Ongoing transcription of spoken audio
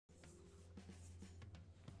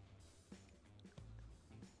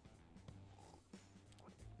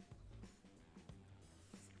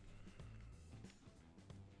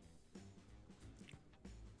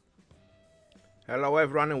Hello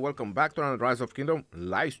everyone and welcome back to another Rise of Kingdom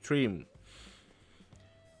live stream.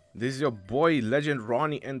 This is your boy Legend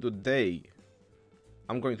Ronnie and today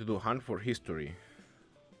I'm going to do Hunt for History.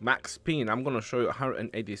 Max spin, I'm going to show you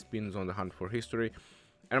 180 spins on the Hunt for History.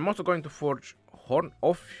 And I'm also going to forge Horn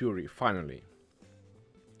of Fury finally.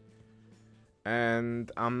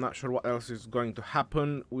 And I'm not sure what else is going to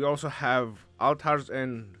happen. We also have altars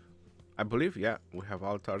and I believe, yeah, we have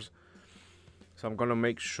altars. So I'm gonna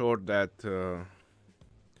make sure that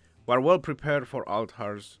we're well prepared for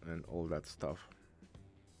altars and all that stuff.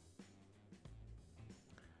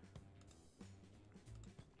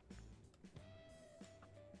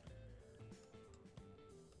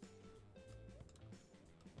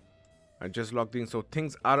 I just logged in, so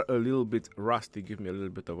things are a little bit rusty. Give me a little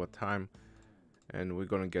bit of a time and we're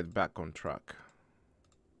gonna get back on track.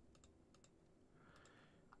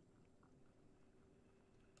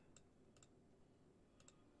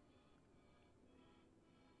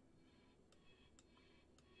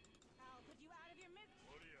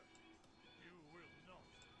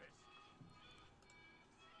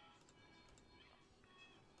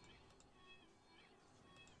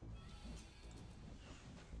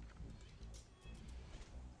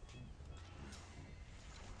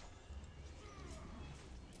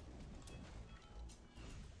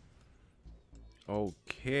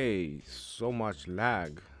 Okay, so much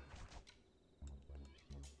lag.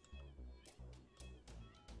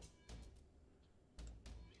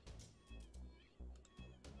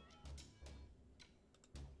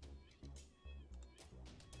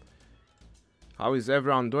 How is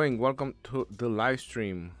everyone doing? Welcome to the live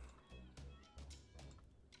stream.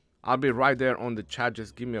 I'll be right there on the chat.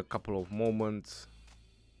 Just give me a couple of moments.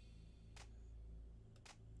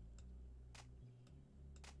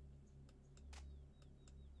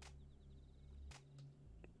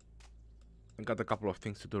 I got a couple of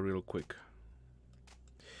things to do real quick.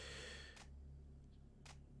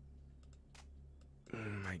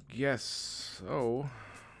 I guess so.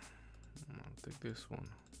 I'll take this one.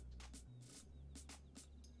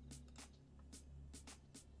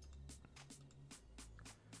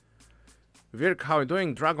 Virk, how are you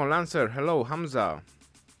doing? Dragon Lancer, hello. Hamza,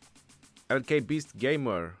 LK Beast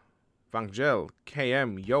Gamer, Vangel,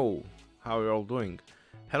 KM, yo, how are you all doing?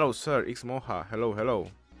 Hello, sir. X Moha, hello,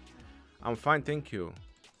 hello. I'm fine, thank you.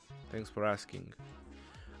 Thanks for asking.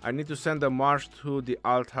 I need to send a march to the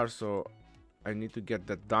altar, so I need to get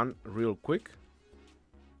that done real quick.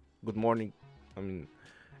 Good morning. I mean,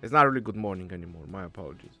 it's not really good morning anymore. My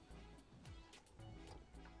apologies.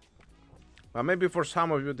 But maybe for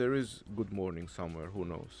some of you there is good morning somewhere. Who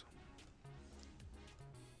knows?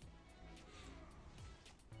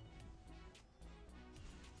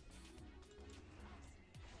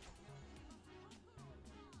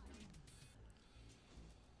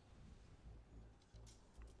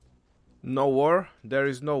 No war? There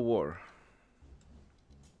is no war.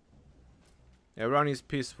 Everyone is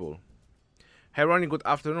peaceful. Hey Ronnie, good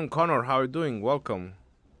afternoon. Connor, how are you doing? Welcome.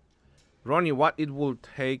 Ronnie, what it will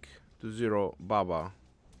take to zero Baba?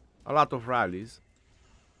 A lot of rallies.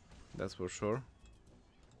 That's for sure.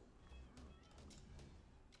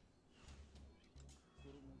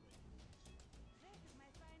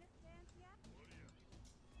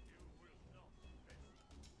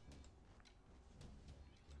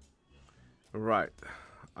 Right.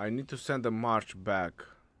 I need to send a march back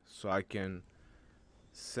so I can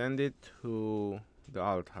send it to the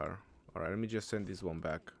altar. Alright, let me just send this one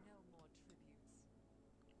back.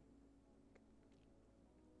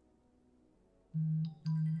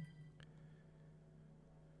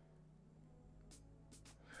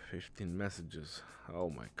 "15 messages. Oh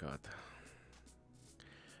my god.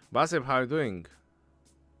 Baseb, how are you doing?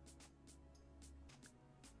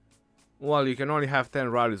 Well, you can only have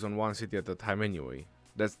 10 rallies on one city at a time anyway.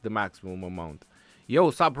 That's the maximum amount.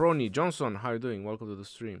 Yo, sup Ronnie Johnson, how are you doing? Welcome to the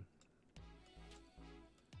stream.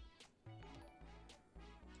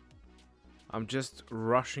 I'm just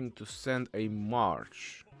rushing to send a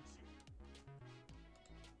march.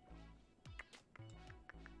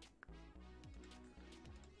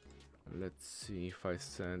 Let's see if I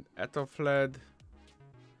send Ethelfled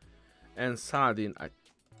and Saladin. I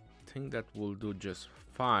think that will do just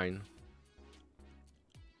fine.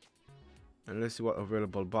 And let's see what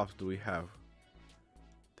available buffs do we have.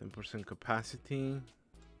 10% capacity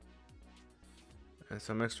and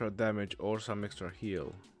some extra damage or some extra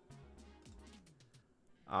heal.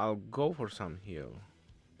 I'll go for some heal.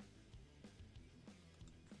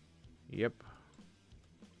 Yep.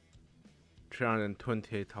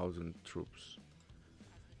 328,000 troops.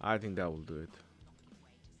 I think that will do it.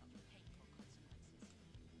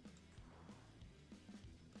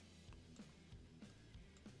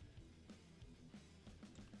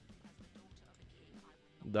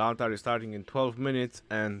 The altar is starting in 12 minutes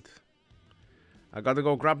and I gotta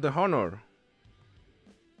go grab the honor.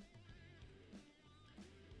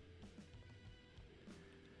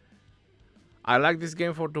 I like this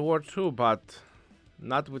game for the war too, but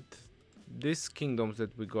not with these kingdoms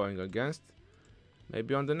that we're going against.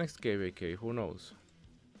 Maybe on the next KVK, who knows.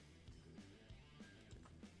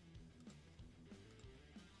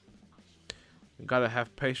 You gotta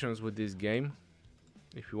have patience with this game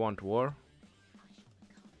if you want war.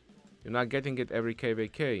 You're not getting it every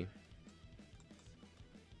KVK.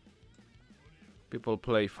 People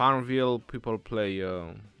play Farmville, people play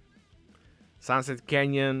Sunset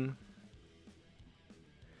Canyon.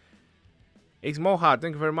 Xmoha,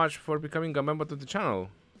 thank you very much for becoming a member to the channel.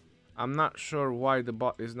 I'm not sure why the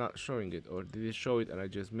bot is not showing it, or did it show it and I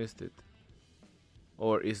just missed it?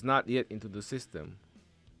 Or it's not yet into the system.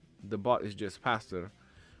 The bot is just faster.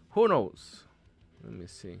 Who knows? Let me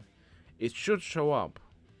see. It should show up.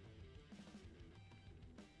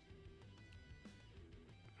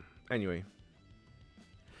 Anyway.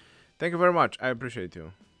 Thank you very much. I appreciate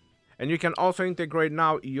you. And you can also integrate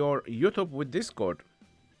now your YouTube with Discord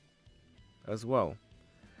as well.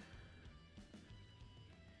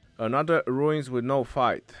 Another ruins with no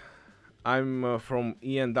fight. I'm from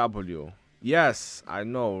ENW. Yes, I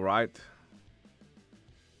know, right?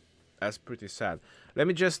 That's pretty sad. Let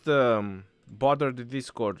me just bother the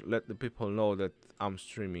Discord. Let the people know that I'm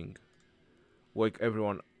streaming. Wake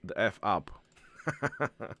everyone the F up.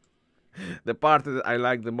 The part that I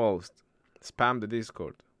like the most. Spam the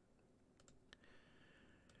Discord.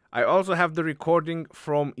 I also have the recording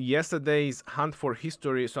from yesterday's Hunt for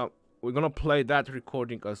History, so we're gonna play that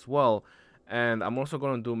recording as well. And I'm also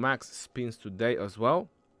gonna do max spins today as well.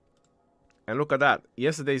 And look at that,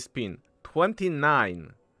 yesterday's spin,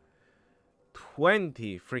 29.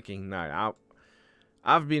 20 freaking 9.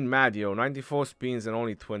 I've been mad, yo. 94 spins and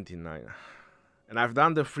only 29. And I've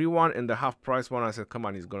done the free one and the half price one. I said, come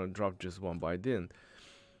on, he's gonna drop just one, but I didn't.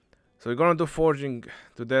 So we're gonna do forging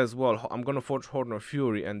today as well. I'm gonna forge Horn of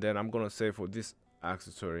Fury, and then I'm gonna save for this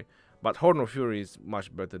accessory. But Horn of Fury is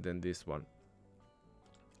much better than this one.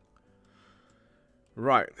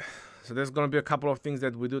 Right. So there's gonna be a couple of things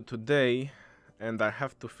that we do today, and I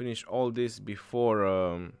have to finish all this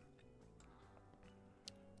before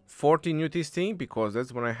 14 UTC, because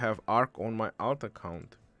that's when I have ARC on my alt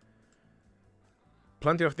account.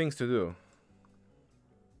 Plenty of things to do.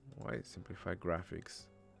 Why simplify graphics?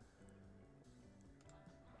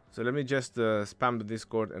 So let me just spam the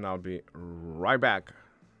Discord and I'll be right back.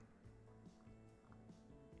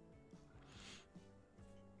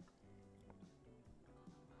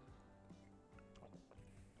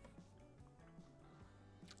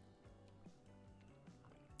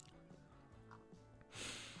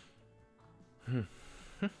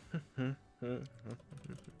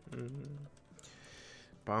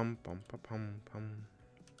 Pum pum pum pum pum.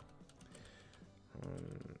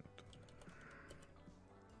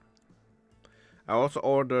 I also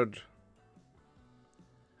ordered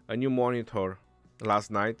a new monitor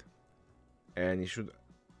last night, and it should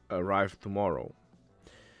arrive tomorrow.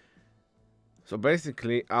 So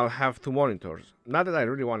basically, I'll have two monitors. Not that I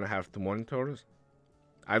really want to have two monitors.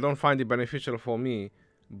 I don't find it beneficial for me,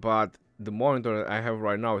 but the monitor that I have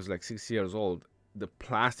right now is like 6 years old. The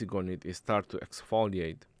plastic on it is start to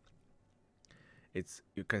exfoliate.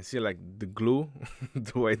 You can see like the glue,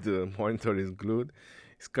 the way the monitor is glued,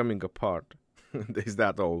 is coming apart. It's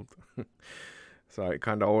that old. So I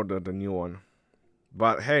kind of ordered a new one.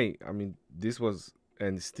 But hey, I mean, this was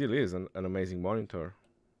and still is an amazing monitor.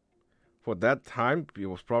 For that time, it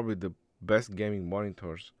was probably the best gaming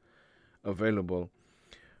monitors available.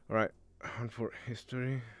 All right, Hunt for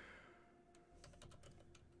History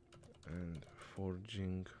and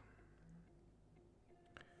forging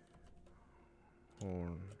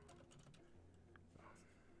Horn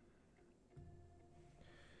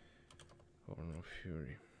of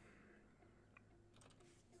Fury.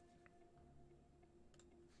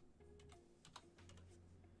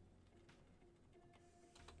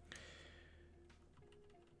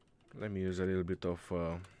 Let me use a little bit of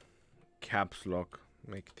caps lock,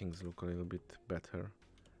 make things look a little bit better.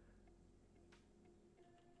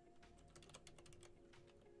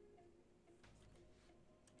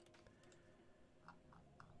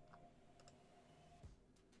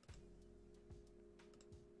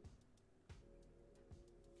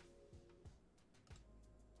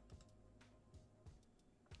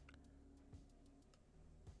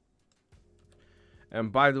 And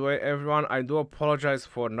by the way, everyone, I do apologize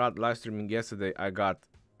for not live streaming yesterday. I got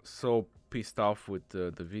so pissed off with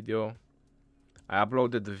the video. I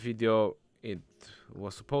uploaded the video It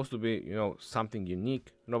was supposed to be, you know, something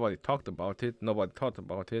unique. Nobody talked about it. Nobody thought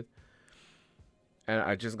about it. And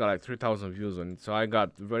I just got like 3,000 views on it. So I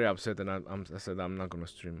got very upset, and I said I'm not gonna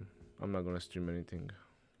stream. I'm not gonna stream anything.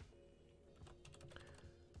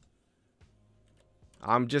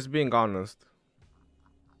 I'm just being honest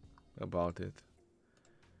about it.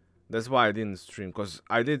 That's why I didn't stream, because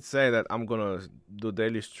I did say that I'm gonna do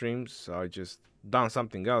daily streams, so I just done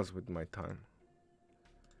something else with my time.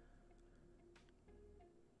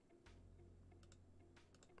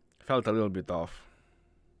 Felt a little bit off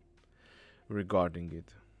regarding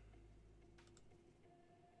it.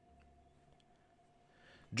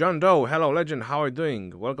 John Doe, hello legend, how are you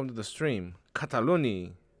doing? Welcome to the stream.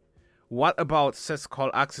 Cataluni, what about sets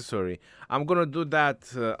called accessory? I'm gonna do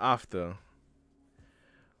that after.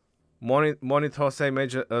 Monitor say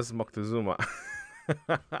major as Moctezuma.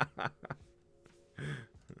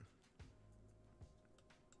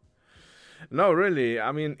 No, really.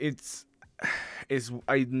 I mean,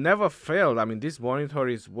 I never failed. I mean, this monitor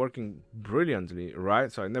is working brilliantly,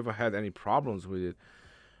 right? So I never had any problems with it.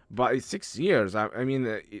 But it's 6 years. I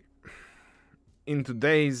mean, in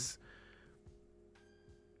today's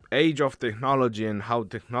age of technology and how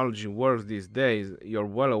technology works these days, you're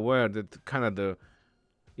well aware that kind of the,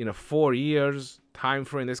 in a 4 years time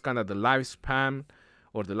frame, that's kind of the lifespan,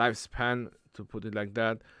 or the lifespan, to put it like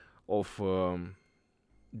that, of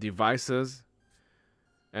devices.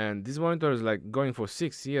 And this monitor is like going for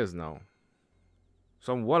 6 years now.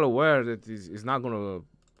 So I'm well aware that it's not going to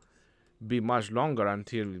be much longer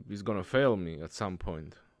until it's going to fail me at some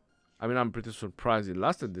point. I mean, I'm pretty surprised it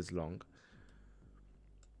lasted this long.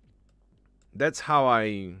 That's how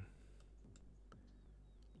I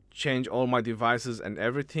change all my devices and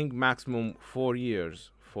everything. Maximum 4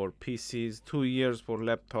 years for PCs, 2 years for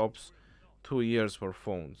laptops, 2 years for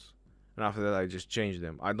phones. And after that, I just change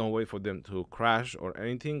them. I don't wait for them to crash or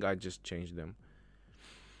anything. I just change them.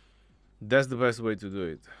 That's the best way to do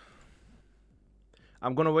it.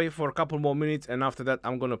 I'm gonna wait for a couple more minutes, and after that,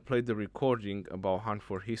 I'm gonna play the recording about Hunt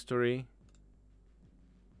for History.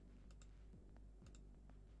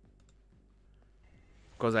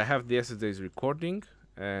 Because I have the yesterday's recording,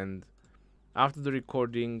 and after the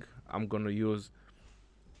recording, I'm gonna use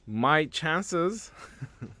my chances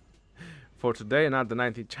for today, not the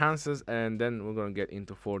 90 chances, and then we're gonna get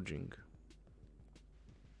into forging.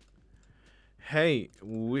 Hey,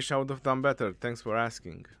 wish I would have done better. Thanks for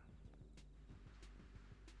asking.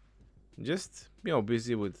 Just, you know,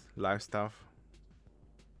 busy with life stuff.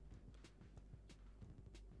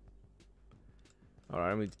 Alright,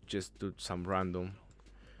 let me just do some random.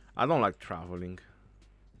 I don't like traveling.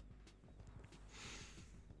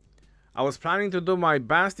 I was planning to do my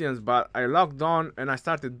bastions, but I logged on and I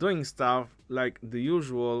started doing stuff like the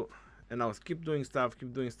usual, and I was keep doing stuff,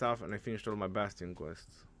 and I finished all my bastion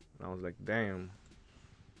quests. And I was like, damn.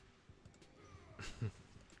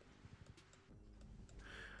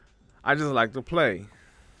 I just like to play.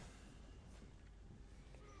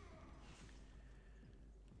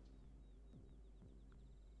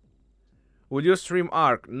 Would you stream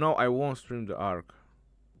Ark? No, I won't stream the Ark.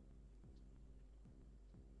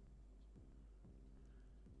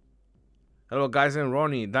 Hello guys, and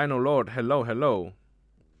Ronnie, Dino Lord, hello, hello.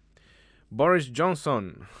 Boris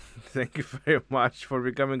Johnson, thank you very much for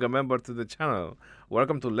becoming a member to the channel.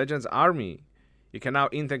 Welcome to Legends Army. You can now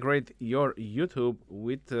integrate your YouTube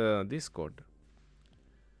with Discord.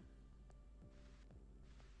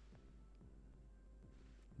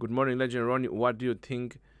 Good morning, Legend Ronnie. What do you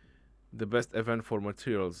think the best event for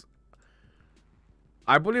materials?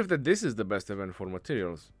 I believe that this is the best event for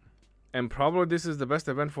materials. And probably this is the best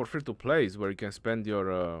event for free-to-plays, where you can spend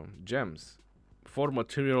your gems for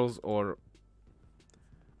materials or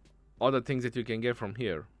other things that you can get from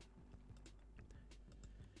here.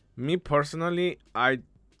 Me personally, I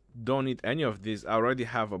don't need any of this. I already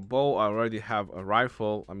have a bow, I already have a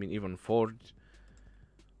rifle, I mean even forged.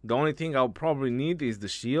 The only thing I'll probably need is the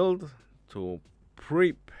shield to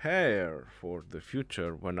prepare for the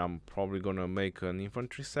future, when I'm probably gonna make an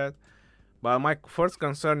infantry set. But my first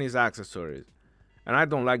concern is accessories, and I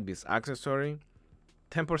don't like this accessory.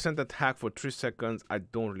 10% attack for 3 seconds, I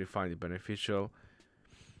don't really find it beneficial.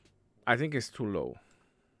 I think it's too low.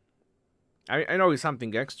 I know it's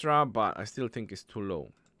something extra, but I still think it's too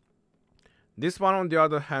low. This one, on the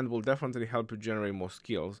other hand, will definitely help you generate more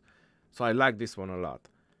skills. So I like this one a lot,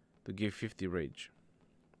 to give 50 rage.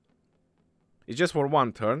 It's just for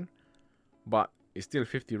 1 turn, but it's still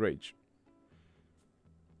 50 rage.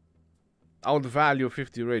 I would value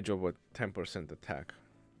 50 rage over 10% attack.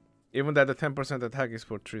 Even that the 10% attack is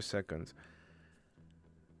for 3 seconds.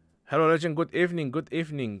 Hello, Legend. Good evening. Good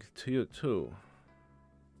evening to you too.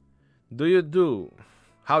 Do you do?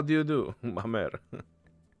 How do you do, Mamer?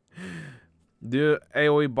 Do you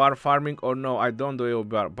AoE bar farming or no? I don't do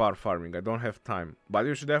AoE bar farming. I don't have time. But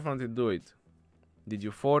you should definitely do it. Did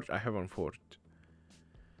you forge? I haven't forged.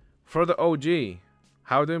 For the OG.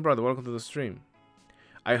 How are you doing, brother? Welcome to the stream.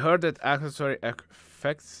 I heard that accessory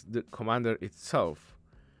affects the commander itself.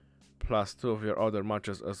 Plus 2 of your other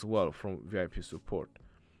matches as well from VIP support.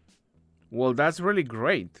 Well, that's really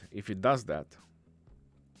great if it does that.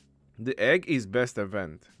 The egg is best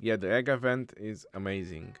event. Yeah, the egg event is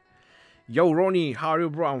amazing. Yo, Ronnie, how are you,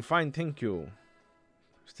 bro? I'm fine, thank you.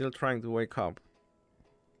 Still trying to wake up.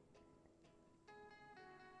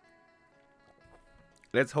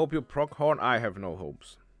 Let's hope you proc horn. I have no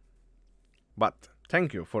hopes. But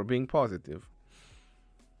thank you for being positive.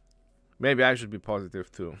 Maybe I should be positive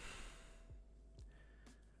too.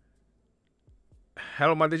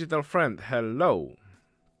 Hello, my digital friend. Hello.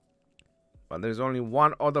 But there's only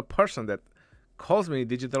one other person that calls me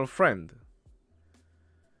digital friend.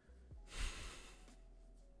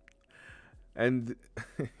 And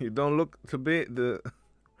you don't look to be the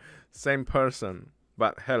same person.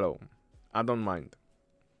 But hello. I don't mind.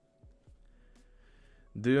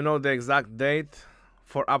 Do you know the exact date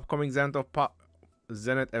for upcoming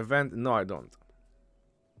Zenith event? No, I don't.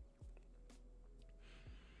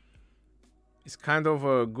 It's kind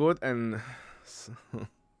of good and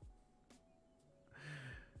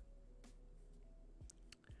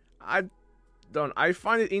I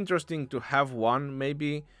find it interesting to have one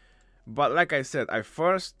maybe, but like I said, I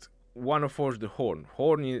first want to forge the horn.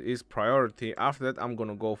 Horn is priority. After that, I'm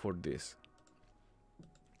gonna go for this.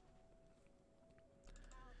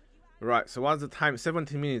 Right, so what's the time?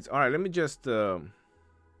 17 minutes. All right, let me just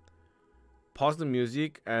pause the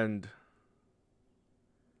music and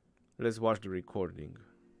let's watch the recording.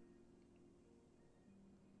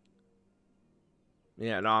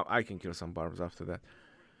 Yeah, now I can kill some barbs after that.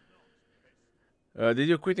 Did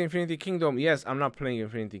you quit Infinity Kingdom? Yes, I'm not playing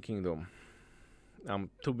Infinity Kingdom. I'm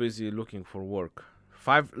too busy looking for work.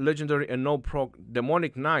 5 legendary and no proc.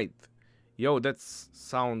 Demonic Knight. Yo, that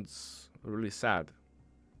sounds really sad.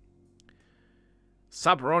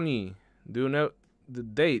 Sup, Ronnie? Do you know the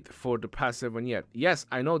date for the past 7 yet? Yes,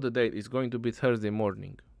 I know the date. It's going to be Thursday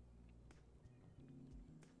morning.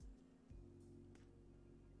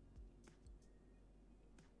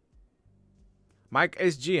 Mike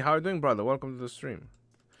SG, how are you doing, brother? Welcome to the stream.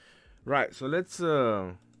 Right, so let's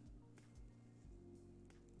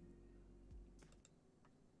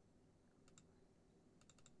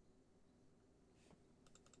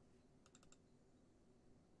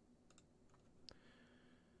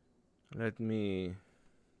let me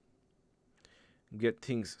get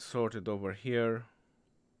things sorted over here.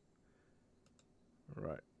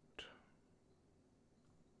 Right.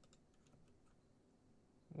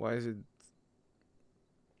 Why is it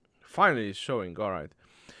finally it's showing? All right.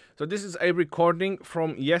 So this is a recording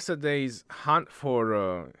from yesterday's hunt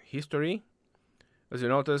for history. As you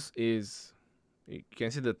notice, you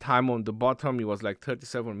can see the time on the bottom. It was like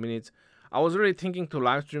 37 minutes. I was really thinking to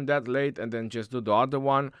live stream that late and then just do the other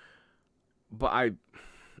one, but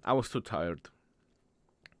I was too tired.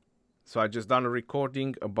 So I just done a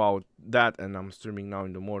recording about that, and I'm streaming now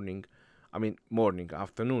in the morning. I mean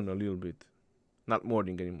afternoon a little bit, not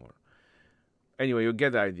morning anymore. Anyway, you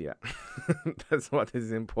get the idea. That's what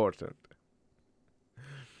is important.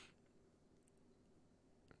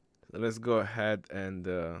 So let's go ahead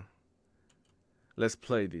and let's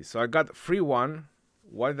play this. So I got free one.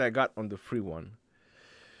 What did I got on the free one?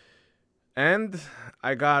 And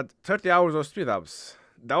I got 30 hours of speed ups.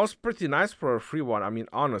 That was pretty nice for a free one. I mean,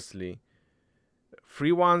 honestly,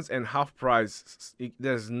 free ones and half price.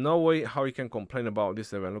 There's no way how you can complain about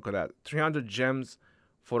this event. Look at that, 300 gems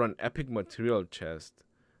for an epic material chest.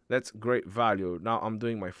 That's great value. Now I'm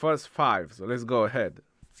doing my first 5, so let's go ahead.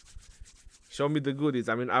 Show me the goodies.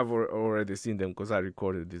 I mean, I've already seen them because I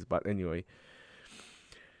recorded this, but anyway.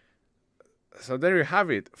 So there you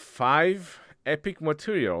have it, 5 epic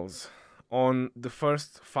materials on the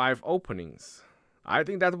first 5 openings. I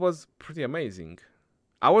think that was pretty amazing.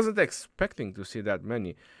 I wasn't expecting to see that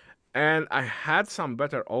many. And I had some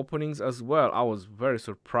better openings as well. I was very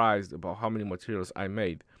surprised about how many materials I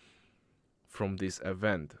made from this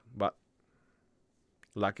event. But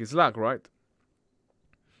luck is luck, right?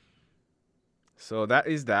 So that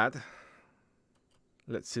is that.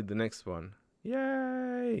 Let's see the next one.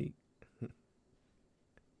 Yay!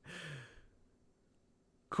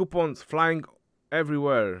 Coupons flying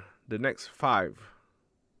everywhere. The next 5.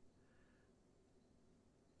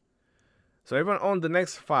 So even on the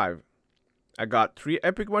next 5, I got 3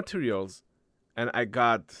 epic materials, and I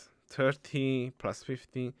got 30 plus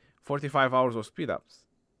 50, 45 hours of speed ups.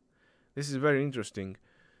 This is very interesting.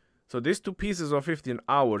 So these 2 pieces of 15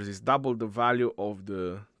 hours is double the value of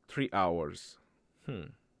the 3 hours.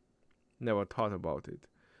 Never thought about it.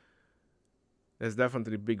 There's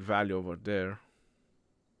definitely big value over there.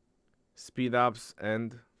 Speed ups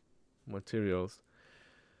and materials.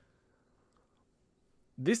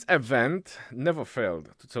 This event never failed,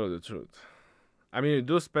 to tell you the truth. I mean, you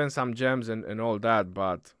do spend some gems and all that,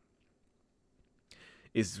 but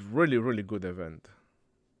it's really, really good event.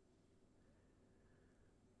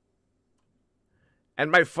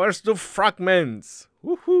 And my first 2 fragments.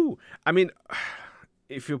 Woohoo! I mean,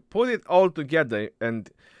 if you put it all together and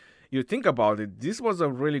you think about it, this was a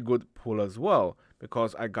really good pull as well,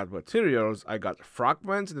 because I got materials, I got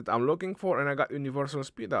fragments that I'm looking for, and I got universal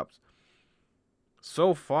speed ups.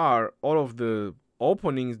 So far, all of the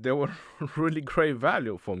openings, they were really great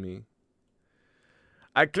value for me.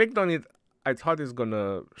 I clicked on it, I thought it's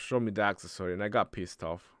gonna show me the accessory, and I got pissed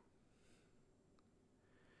off.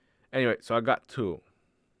 Anyway, so I got 2.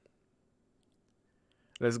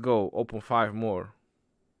 Let's go, open 5 more.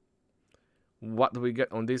 What do we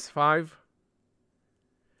get on this 5?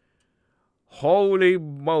 Holy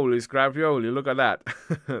moly, scrapioli, look at that.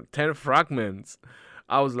 10 fragments.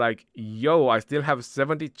 I was like, yo, I still have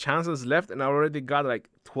 70 chances left and I already got like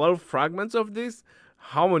 12 fragments of this?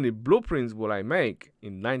 How many blueprints will I make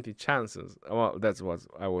in 90 chances? Well, that's what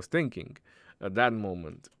I was thinking at that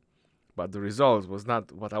moment. But the result was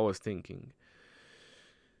not what I was thinking.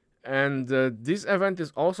 And this event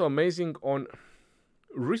is also amazing on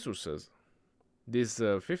resources. These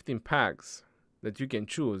 15 packs that you can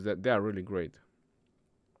choose, that they are really great.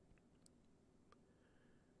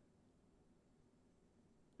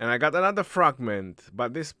 And I got another fragment,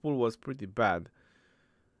 but this pool was pretty bad.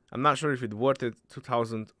 I'm not sure if it worth it.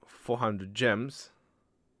 2,400 gems.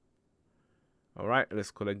 Alright, let's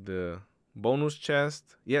collect the bonus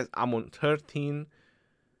chest. Yes, I'm on 13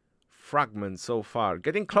 fragments so far.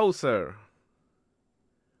 Getting closer.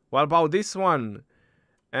 What about this one?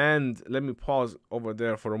 And let me pause over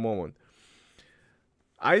there for a moment.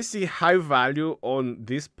 I see high value on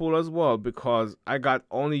this pool as well, because I got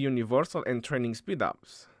only universal and training speed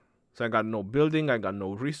ups. So I got no building, I got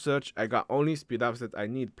no research, I got only speed ups that I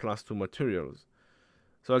need plus 2 materials.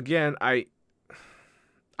 So again, I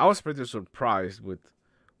was pretty surprised with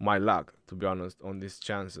my luck, to be honest, on these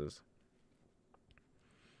chances.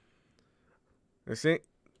 You see,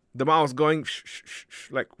 the mouse going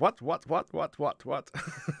like what?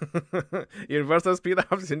 Universal speed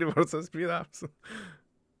ups, universal speed ups.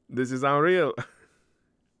 This is unreal.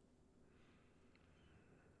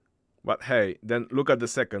 But hey, then look at the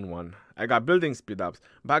second one. I got building speed ups,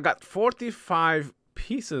 but I got 45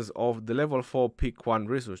 pieces of the level 4 pick 1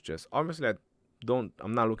 resource chest. Obviously, I'm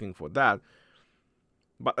not looking for that.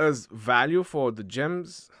 But as value for the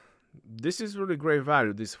gems, this is really great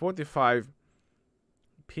value. These 45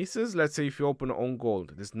 pieces, let's say if you open on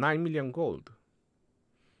gold, there's 9 million gold.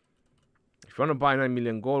 If you want to buy 9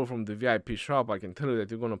 million gold from the VIP shop, I can tell you that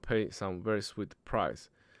you're going to pay some very sweet price.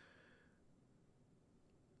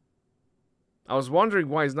 I was wondering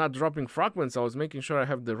why it's not dropping fragments. I was making sure I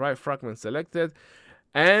have the right fragment selected.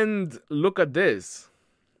 And look at this.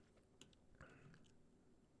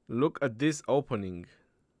 Look at this opening.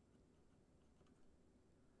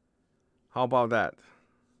 How about that?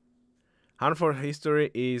 Hunt for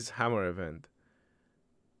History is Hammer event.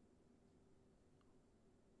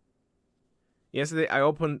 Yesterday I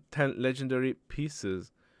opened 10 legendary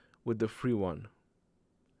pieces with the free one.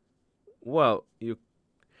 Well,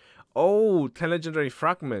 oh, 10 legendary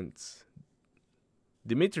fragments.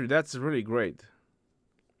 Dimitri, that's really great.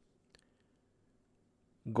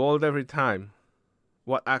 Gold every time.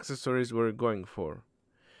 What accessories were you going for?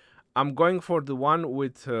 I'm going for the one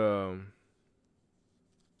with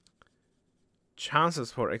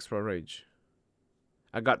chances for extra rage.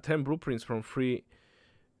 I got 10 blueprints from free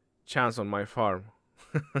chance on my farm.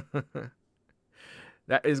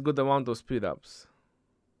 That is good amount of speed ups.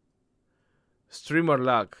 Streamer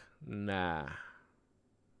luck. Nah.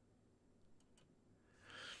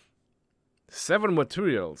 7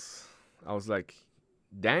 materials. I was like,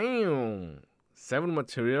 damn. 7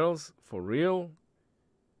 materials for real?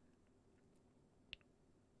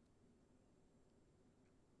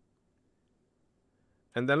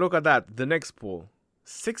 And then look at that, the next pool.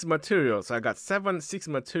 6 materials. I got 6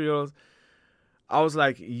 materials. I was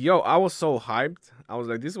like, yo, I was so hyped. I was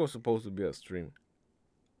like, this was supposed to be a stream.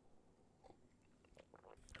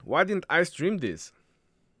 Why didn't I stream this?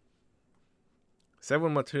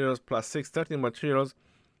 7 materials plus 6, 13 materials.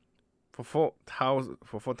 For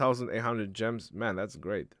 4,800 gems, man, that's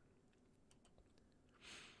great.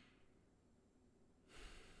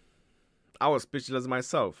 I was speechless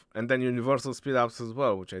myself. And then universal speed ups as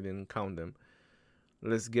well, which I didn't count them.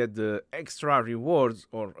 Let's get the extra rewards,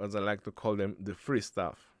 or as I like to call them, the free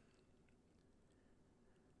stuff.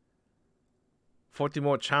 40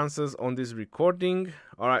 more chances on this recording.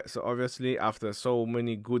 Alright, so obviously after so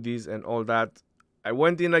many goodies and all that, I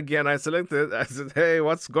went in again, I selected, I said, hey,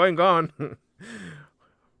 what's going on?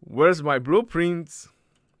 Where's my blueprints?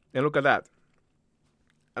 And look at that.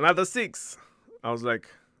 Another 6. I was like,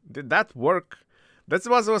 did that work? That's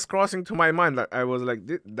what was crossing to my mind. I was like,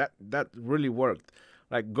 that really worked.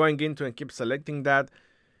 Like going into and keep selecting that.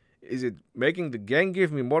 Is it making the game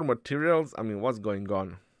give me more materials? I mean, what's going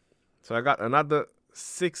on? So I got another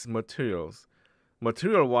 6 materials.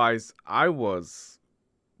 Material-wise, I was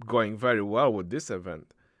going very well with this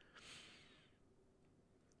event.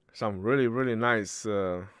 Some really, really nice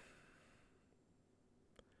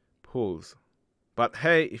pulls. But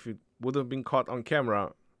hey, if it would have been caught on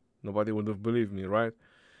camera, nobody would have believed me, right?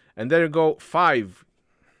 And there you go, 5.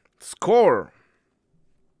 Score!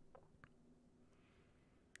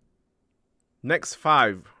 Next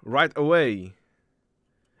 5, right away.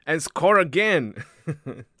 And score again!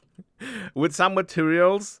 With some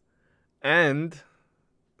materials and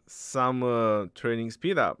some training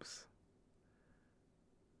speed ups.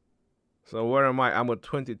 So where am I? I'm at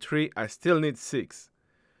 23. I still need 6.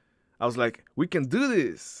 I was like, we can do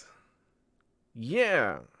this.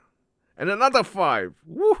 Yeah. And another 5.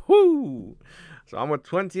 Woohoo! So I'm at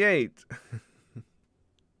 28.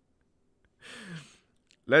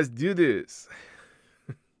 Let's do this.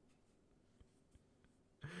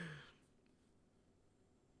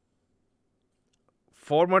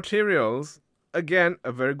 4 materials. Again,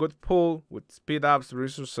 a very good pull with speed ups,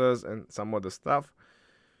 resources, and some other stuff.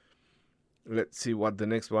 Let's see what the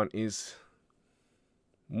next one is.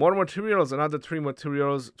 More materials, another 3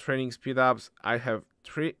 materials, training speed ups. I have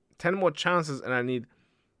 10 more chances and I need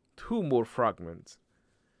 2 more fragments.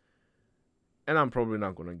 And I'm probably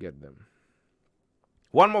not going to get them.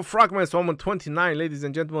 1 more fragment, so I'm on 29, ladies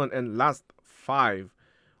and gentlemen. And last 5.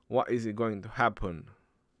 What is it going to happen?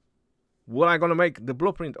 Will I going to make the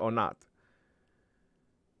blueprint or not?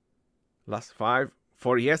 Last 5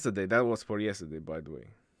 for yesterday. That was for yesterday, by the way.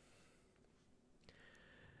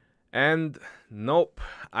 And nope,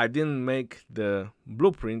 I didn't make the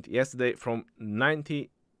blueprint yesterday from 90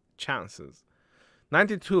 chances.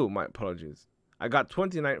 92, my apologies. I got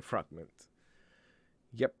 29 fragments.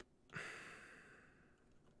 Yep.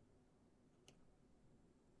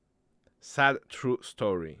 Sad true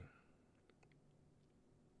story.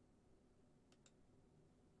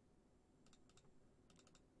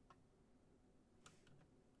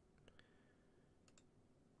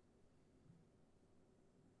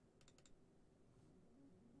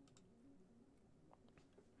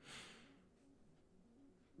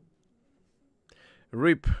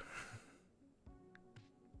 RIP.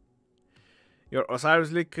 Your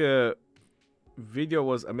Osiris League video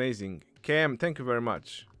was amazing. KM, thank you very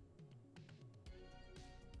much.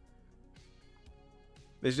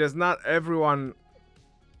 It's just not everyone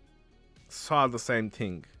saw the same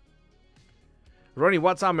thing. Ronnie,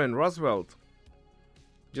 what's up, man? Roosevelt.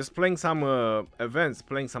 Just playing some events,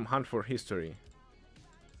 playing some Hunt for History.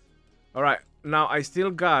 Alright, now I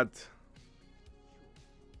still got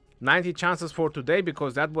 90 chances for today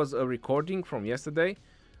because that was a recording from yesterday.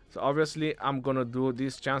 So obviously I'm gonna do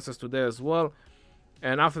these chances today as well.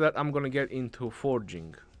 And after that I'm gonna get into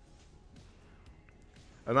forging.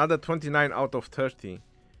 Another 29 out of 30.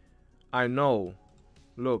 I know.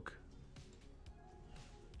 Look.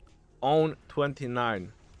 Own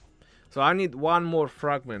 29. So I need 1 more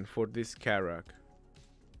fragment for this Karak.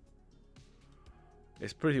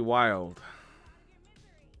 It's pretty wild.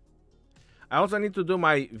 I also need to do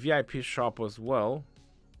my VIP shop as well.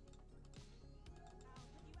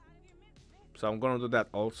 So I'm gonna do that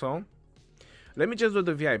also. Let me just do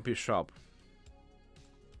the VIP shop.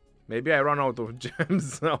 Maybe I run out of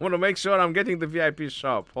gems. I want to make sure I'm getting the VIP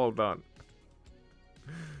shop. Hold on.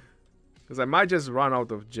 Because I might just run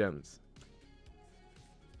out of gems.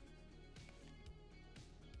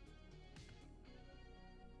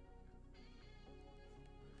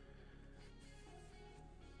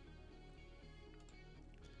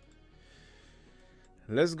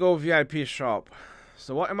 Let's go VIP shop.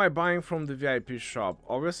 So what am I buying from the VIP shop?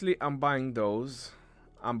 Obviously, I'm buying those.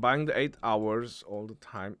 I'm buying the 8 hours all the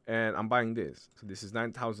time. And I'm buying this. So this is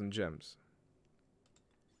 9,000 gems.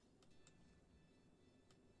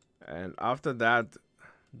 And after that,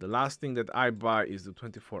 the last thing that I buy is the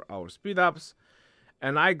 24-hour speed ups.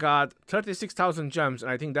 And I got 36,000 gems,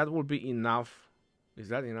 and I think that will be enough. Is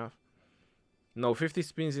that enough? No, 50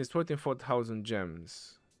 spins is 24,000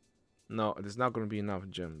 gems. No, there's not going to be enough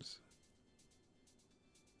gems.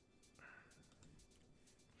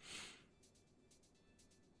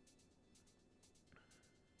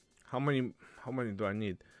 How many do I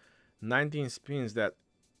need? 19 spins,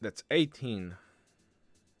 that's 18.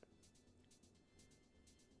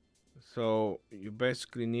 So you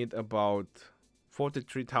basically need about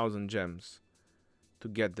 43,000 gems to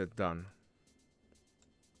get that done.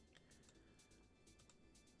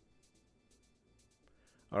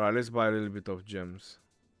 Alright, let's buy a little bit of gems.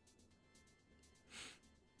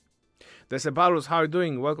 Decebalus, how are you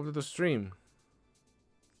doing? Welcome to the stream.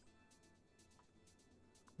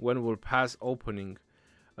 When will pass opening?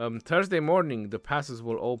 Thursday morning, the passes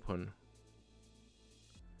will open.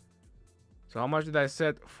 So how much did I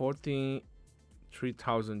set?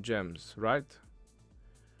 43,000 gems, right?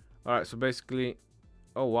 Alright, so basically...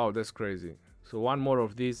 Oh wow, that's crazy. So one more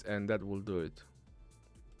of these and that will do it.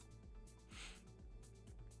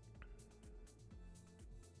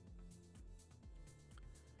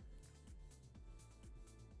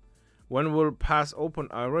 When will pass open?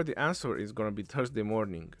 I already answered. It's gonna be Thursday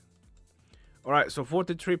morning. Alright, so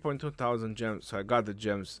 43.2 thousand gems. So I got the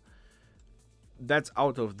gems. That's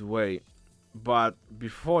out of the way. But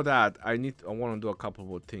before that, I want to do a couple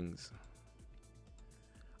more things.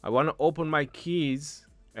 I want to open my keys,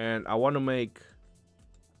 and I want to make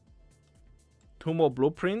 2 more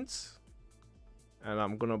blueprints, and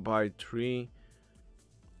I'm gonna buy 3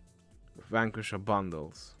 Vanquisher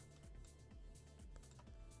bundles.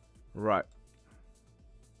 Right.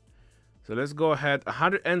 So let's go ahead.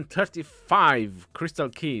 135 crystal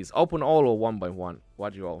keys. Open all or one by one.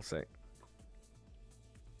 What do you all say?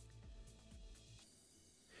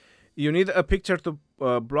 You need a picture to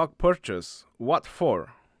block purchase. What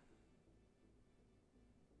for?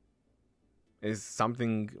 Is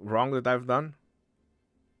something wrong that I've done?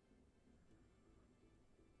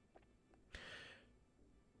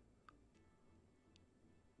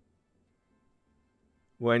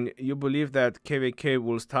 When you believe that KVK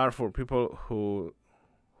will start for people who've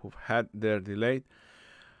had their delayed,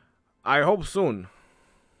 I hope soon.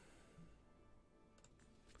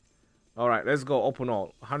 Alright, let's go open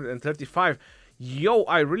all. 135. Yo,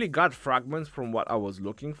 I really got fragments from what I was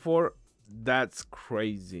looking for. That's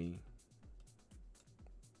crazy.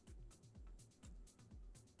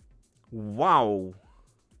 Wow.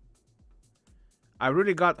 I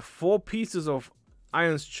really got 4 pieces of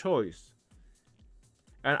Iron's Choice.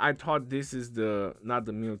 And I thought this is not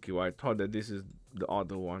the Milky Way. I thought that this is the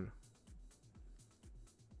other one.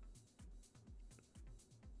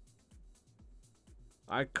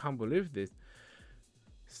 I can't believe this.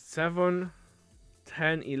 7,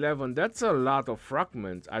 10, 11. That's a lot of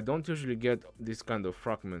fragments. I don't usually get this kind of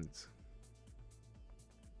fragments.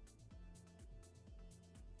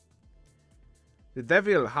 The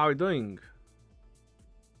Devil, how are you doing?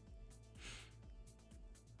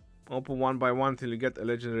 Open one by one till you get a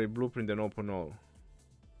legendary blueprint, then open all.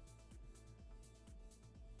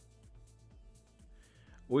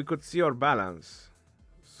 We could see your balance.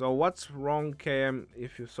 So what's wrong, KM,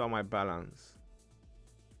 if you saw my balance?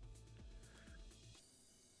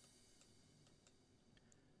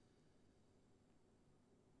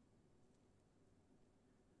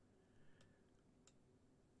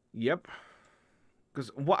 Yep. Because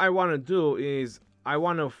what I want to do is I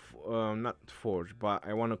want to not forge, but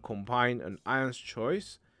I want to combine an Iron's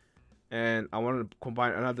Choice, and I want to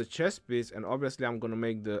combine another chest piece, and obviously I'm going to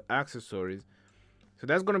make the accessories. So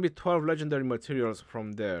that's going to be 12 legendary materials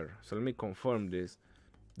from there. So let me confirm this.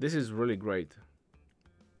 This is really great.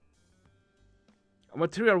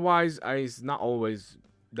 Material wise, it's not always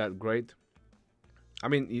that great. I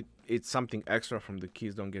mean, it's something extra from the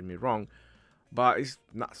keys, don't get me wrong, but it's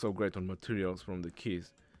not so great on materials from the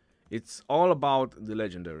keys. It's all about the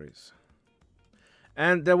legendaries.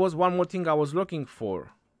 And there was one more thing I was looking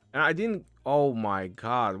for, and I didn't. Oh my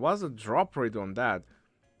god, what's the drop rate on that?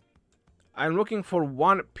 I'm looking for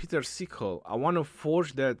 1 Peter Sickle. I want to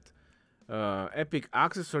forge that epic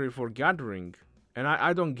accessory for gathering, and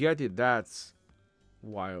I don't get it. That's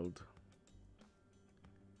wild.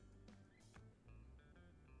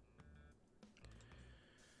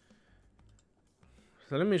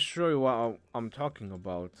 So let me show you what I'm talking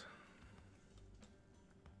about.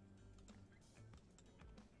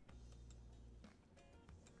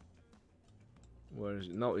 Where is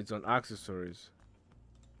it? No, it's on accessories.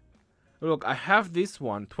 Look, I have this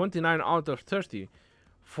one, 29 out of 30,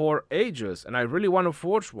 for ages, and I really want to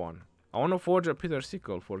forge one. I want to forge a Peter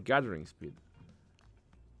Sickle for gathering speed.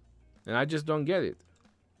 And I just don't get it.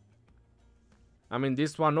 I mean,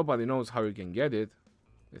 this one, nobody knows how you can get it.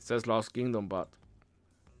 It says Lost Kingdom, but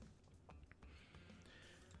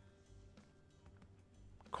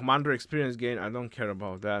commander experience gain, I don't care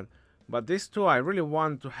about that. But these two, I really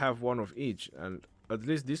want to have one of each, and at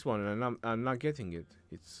least this one, and I'm not getting it.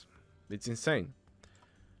 It's insane.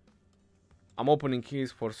 I'm opening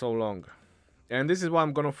keys for so long, and this is what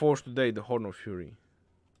I'm gonna force today: the Horn of Fury.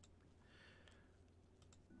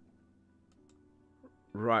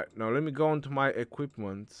 Right, now let me go into my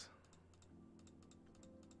equipment.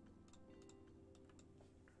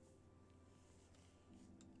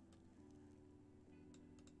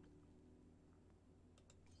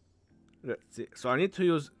 Let's see. So I need to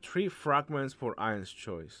use 3 fragments for Iron's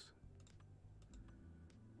Choice.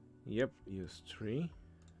 Yep, use 3.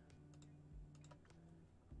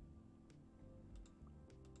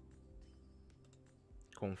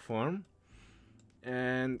 Confirm.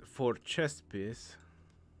 And for chest piece,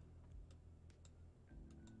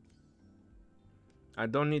 I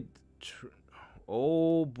don't need.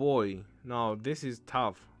 Oh boy, no, this is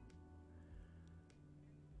tough.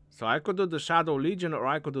 So I could do the Shadow Legion or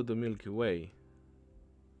I could do the Milky Way.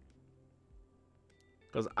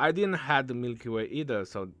 Because I didn't have the Milky Way either,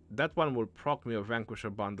 so that one will proc me a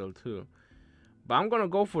Vanquisher bundle too. But I'm gonna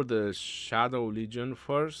go for the Shadow Legion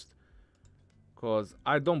first, because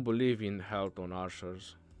I don't believe in health on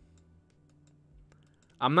archers.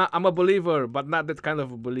 I'm a believer, but not that kind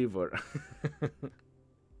of a believer.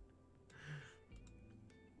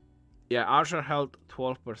 Yeah, archer health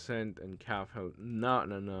 12% and cav health.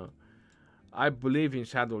 No. I believe in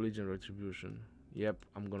Shadow Legion Retribution. Yep,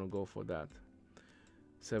 I'm gonna go for that.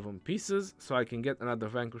 7 pieces, so I can get another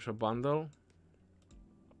Vanquisher bundle.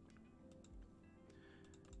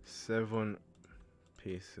 7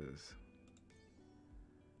 pieces.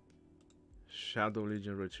 Shadow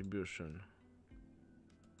Legion Retribution.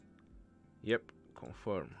 Yep,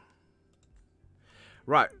 confirm.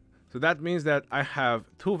 Right. So that means that I have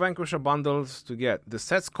 2 Vanquisher bundles to get. The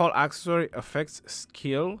Set's Call accessory affects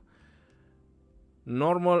skill,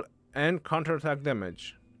 normal, and counterattack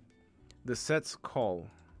damage. The Set's Call.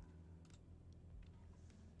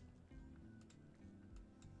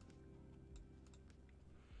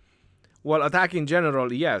 Well, attack in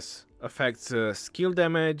general, yes, affects skill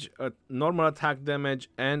damage, normal attack damage,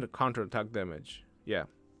 and counterattack damage. Yeah.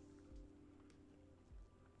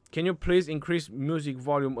 Can you please increase music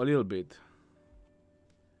volume a little bit?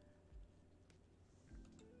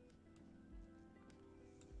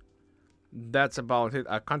 That's about it.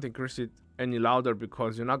 I can't increase it any louder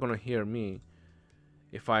because you're not gonna hear me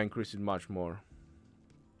if I increase it much more.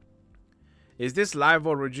 Is this live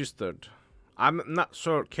or registered? I'm not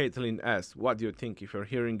sure, Caitlin S. What do you think if you're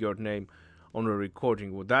hearing your name on a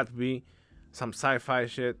recording? Would that be some sci-fi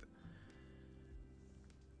shit?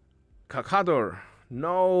 Kakador.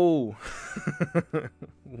 No.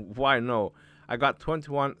 Why no? I got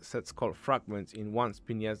 21 Set's Call fragments in 1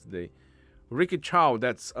 spin yesterday. Ricky Chow,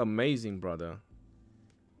 that's amazing, brother.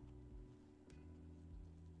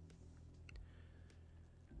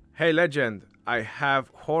 Hey legend, I have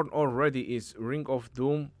Horn already. Is Ring of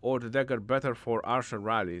Doom or the dagger better for archer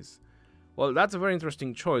rallies? Well, that's a very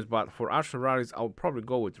interesting choice, but for archer rallies I'll probably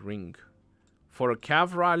go with Ring. For a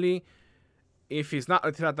cav rally, if it's not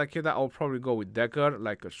a Tila Takeda, I'll probably go with dagger,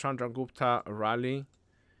 like a Chandragupta rally.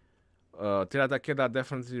 Tila Takeda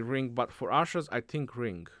definitely Ring, but for archers I think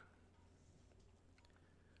Ring.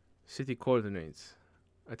 City coordinates.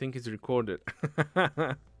 I think it's recorded.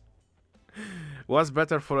 What's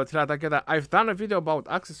better for a Tila Takeda? I've done a video about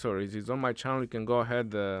accessories. It's on my channel. You can go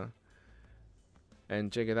ahead and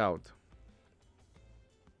check it out.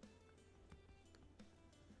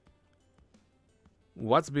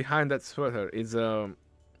 What's behind that sweater? It's a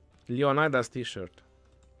Leonidas t-shirt.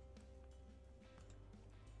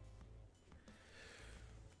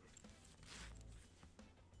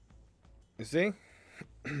 You see?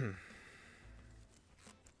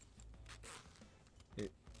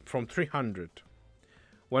 From 300.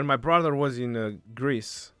 When my brother was in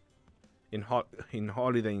Greece, in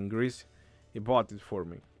holiday in Greece, he bought it for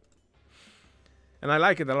me. And I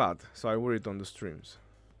like it a lot, so I wear it on the streams.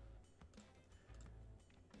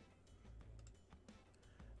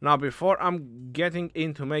 Now, before I'm getting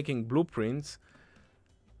into making blueprints,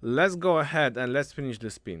 let's go ahead and let's finish the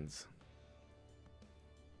spins.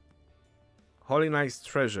 Holy Knight's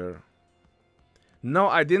Treasure. No,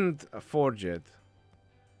 I didn't forge it.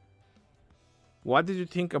 What did you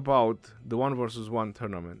think about the 1 versus 1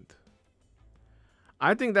 tournament?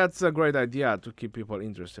 I think that's a great idea to keep people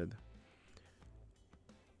interested.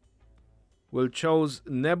 We'll choose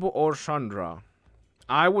Nebu or Chandra.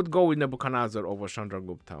 I would go with Nebuchadnezzar over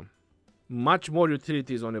Chandragupta. much more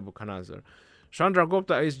utilities on Nebuchadnezzar.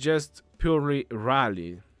 Chandragupta is just purely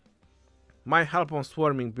rally. Might help on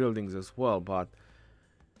swarming buildings as well, but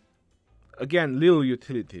again, little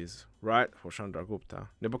utilities, right, for Chandragupta.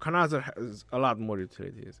 Nebuchadnezzar has a lot more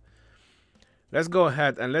utilities. Let's go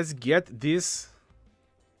ahead and let's get these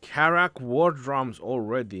Karak war drums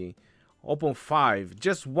already. Open 5,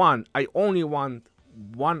 just one. I only want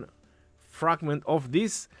one fragment of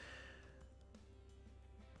this.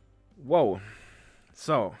 Whoa.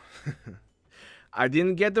 So, I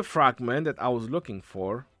didn't get the fragment that I was looking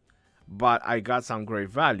for, but I got some great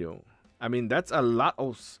value. I mean, that's a lot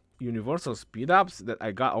of universal speed-ups that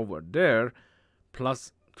I got over there,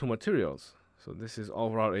 plus 2 materials. So this is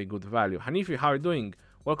overall a good value. Hanifi, how are you doing?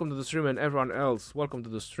 Welcome to the stream, and everyone else, welcome to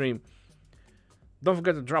the stream. Don't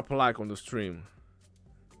forget to drop a like on the stream.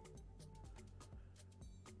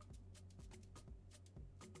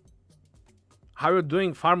 How are you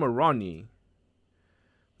doing, Farmer Ronnie?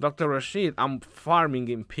 Dr. Rashid, I'm farming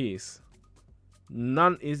in peace.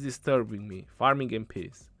 None is disturbing me. Farming in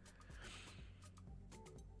peace.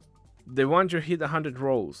 They want you to hit 100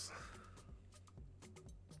 rolls.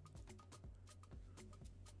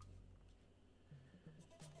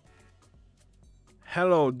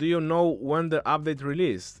 Hello, do you know when the update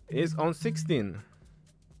released? It's on 16.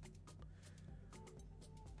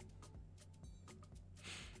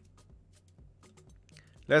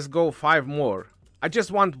 Let's go 5 more. I just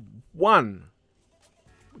want one.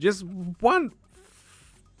 Just one.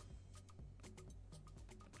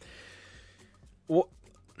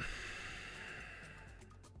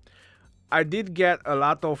 I did get a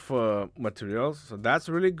lot of materials, so that's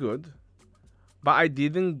really good. But I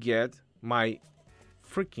didn't get my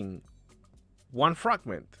freaking one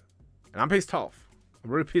fragment. And I'm pissed off.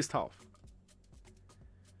 I'm really pissed off.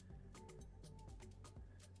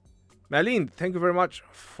 Malin, thank you very much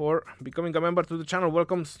for becoming a member to the channel.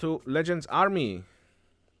 Welcome to Legends Army.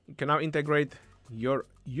 You can now integrate your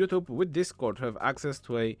YouTube with Discord to have access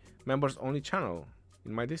to a members only channel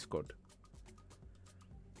in my Discord.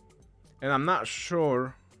 And I'm not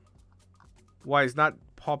sure why it's not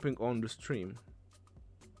popping on the stream.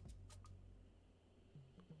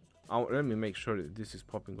 Oh, let me make sure that this is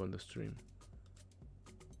popping on the stream.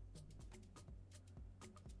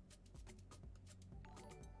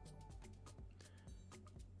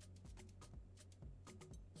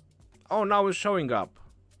 Oh, now it's showing up.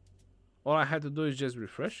 All I had to do is just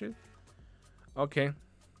refresh it. Okay.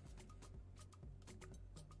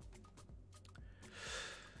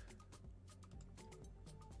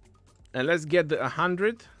 And let's get the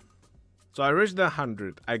 100. So I reached the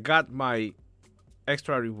 100. I got my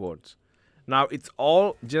extra rewards. Now it's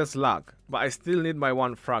all just luck, but I still need my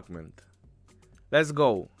one fragment. Let's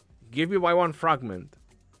go. Give me my one fragment.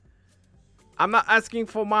 I'm not asking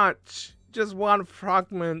for much. Just one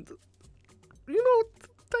fragment. You know,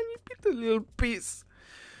 tiny bit, a little piece.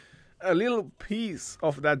 A little piece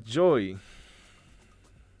of that joy.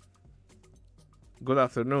 Good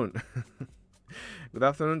afternoon. Good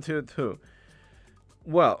afternoon to you too.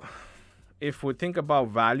 Well, if we think about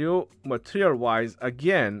value, material-wise,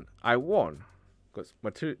 again, I won. Because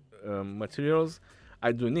materials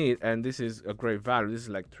I do need, and this is a great value. This is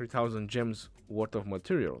like 3,000 gems worth of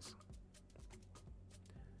materials.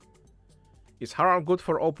 Is Harald good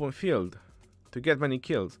for open field to get many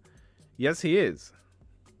kills? Yes, he is.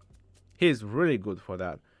 He is really good for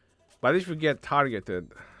that. But if you get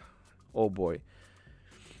targeted, oh boy.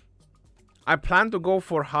 I plan to go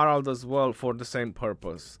for Harald as well for the same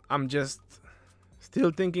purpose. I'm just still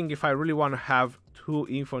thinking if I really want to have 2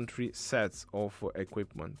 infantry sets of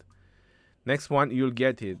equipment. Next one, you'll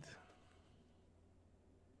get it.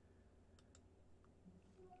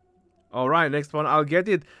 Alright, next one, I'll get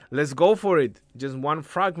it. Let's go for it. Just one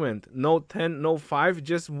fragment. No 10, no 5,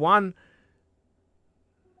 just one.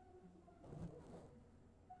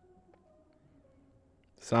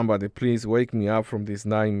 Somebody please wake me up from this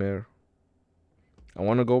nightmare. I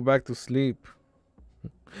want to go back to sleep.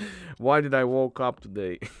 Why did I woke up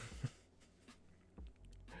today?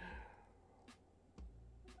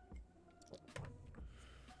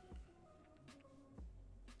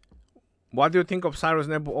 What do you think of Cyrus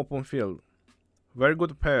Nebu open field? Very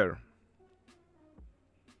good pair.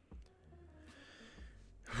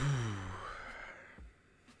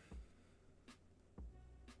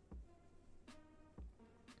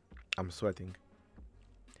 I'm sweating.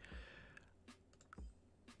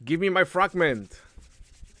 Give me my fragment.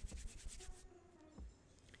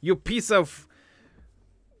 You piece of...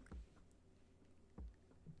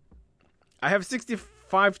 I have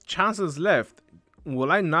 65 chances left.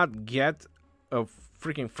 Will I not get a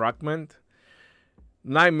freaking fragment?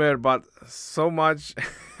 Nightmare, but so much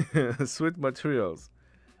sweet materials.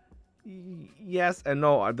 Yes and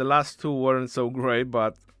no. The last two weren't so great,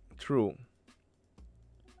 but true.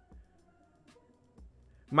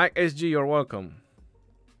 Mike SG, you're welcome.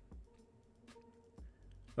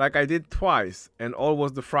 Like I did twice, and all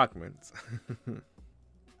was the fragments.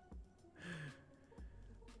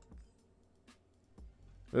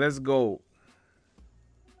 Let's go.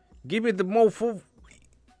 Give me the mofo.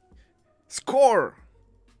 Score!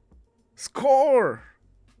 Score!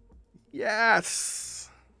 Yes!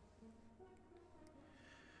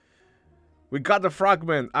 We got the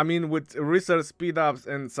fragment. I mean, with research speed ups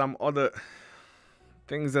and some other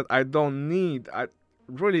things that I don't need. I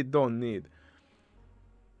really don't need.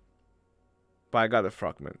 But I got a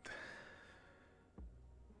fragment.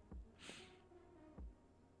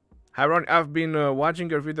 Hi Ron, I've been watching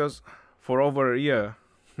your videos for over a year.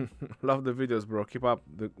 Love the videos, bro. Keep up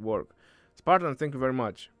the work. Spartan, thank you very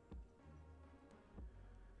much.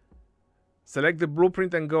 Select the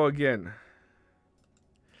blueprint and go again.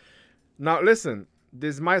 Now listen,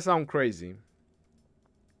 this might sound crazy,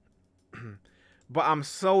 but I'm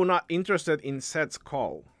so not interested in Set's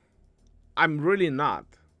Call. I'm really not.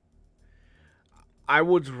 I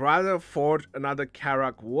would rather forge another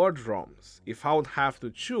Karak war drums if I would have to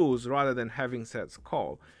choose rather than having Set's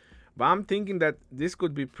Call. But I'm thinking that this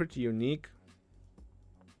could be pretty unique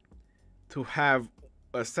to have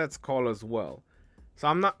a Set's Call as well. So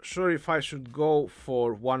I'm not sure if I should go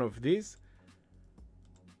for one of these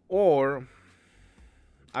or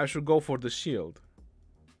I should go for the shield.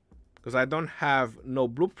 Because I don't have no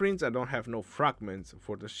blueprints, I don't have no fragments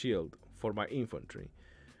for the shield for my infantry.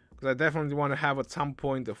 Because I definitely want to have at some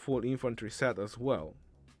point a full infantry set as well.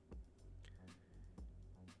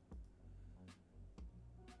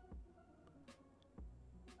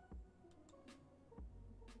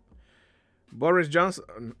 Boris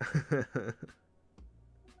Johnson.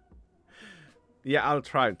 Yeah, I'll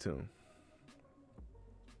try to.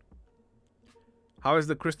 How is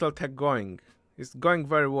the crystal tech going? It's going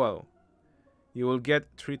very well. You will get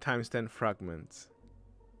 3 times 10 fragments.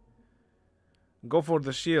 Go for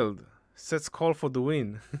the shield. Set's Call for the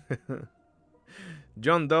win.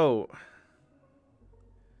 John Doe.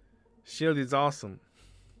 Shield is awesome.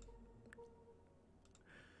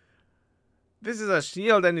 This is a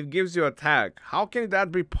shield and it gives you attack. How can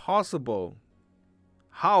that be possible?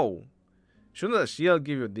 How? Shouldn't a shield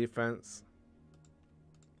give you defense?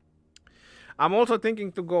 I'm also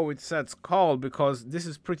thinking to go with Set's Call because this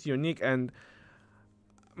is pretty unique and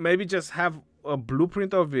maybe just have a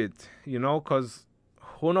blueprint of it, you know, because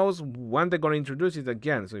who knows when they're going to introduce it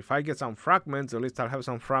again. So if I get some fragments, at least I'll have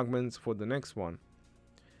some fragments for the next one.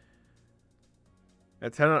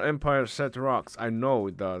 Eternal Empire set rocks. I know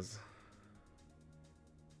it does.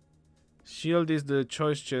 Shield is the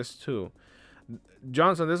choice chest too.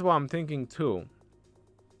 Johnson, this is what I'm thinking too.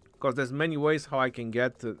 Because there's many ways how I can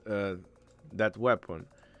get that weapon.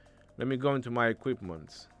 Let me go into my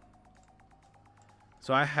equipments.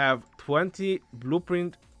 So I have 20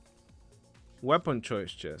 blueprint weapon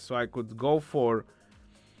choice chests. So I could go for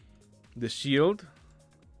the shield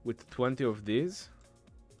with 20 of these.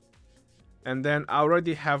 And then I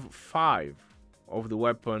already have 5 of the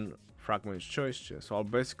weapon fragments choice chest. So I'll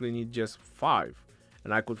basically need just 5.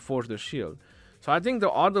 And I could forge the shield. So I think the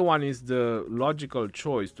other one is the logical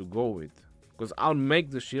choice to go with. Because I'll make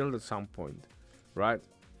the shield at some point. Right?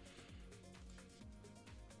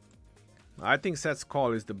 I think Set's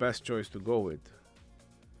Call is the best choice to go with.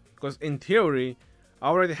 Because in theory, I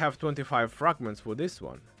already have 25 fragments for this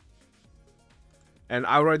one. And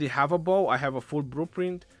I already have a bow, I have a full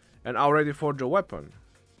blueprint, and I already forged a weapon.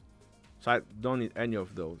 So I don't need any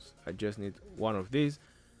of those. I just need one of these.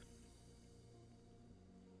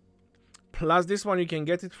 Plus this one you can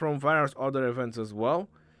get it from various other events as well.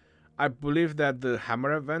 I believe that the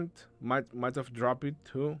hammer event might have dropped it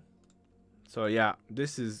too. So yeah,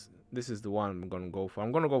 this is the one I'm gonna go for.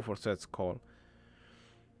 I'm gonna go for Set's Call.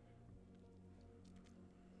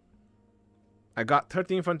 I got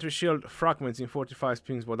 30 infantry shield fragments in 45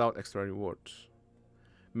 spins without extra rewards.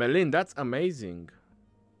 Melin, that's amazing.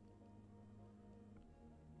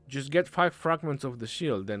 Just get 5 fragments of the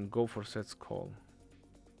shield, then go for Set's Call.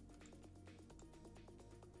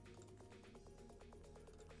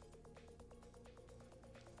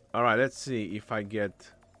 Alright, let's see if I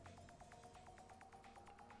get...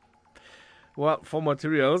 Well, for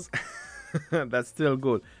materials, that's still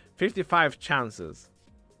good. 55 chances.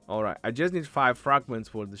 Alright, I just need 5 fragments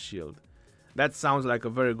for the shield. That sounds like a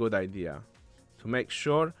very good idea. To make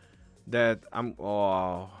sure that I'm...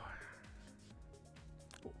 Oh...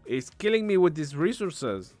 It's killing me with these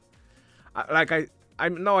resources. I I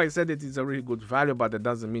know I said it is a really good value, but that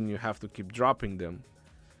doesn't mean you have to keep dropping them.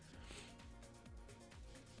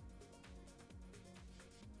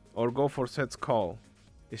 Or go for Set's Call.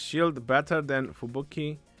 Is shield better than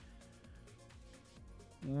Fubuki?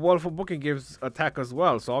 Well, Fubuki gives attack as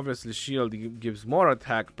well, so obviously shield gives more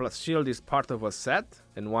attack, plus shield is part of a set,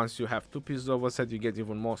 and once you have 2 pieces of a set, you get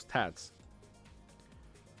even more stats.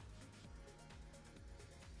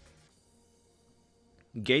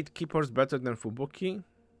 Gatekeeper's better than Fubuki?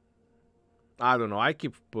 I don't know, I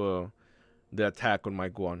keep the attack on my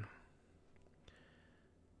Guan.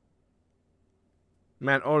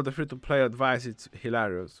 Man, all the free-to-play advice, it's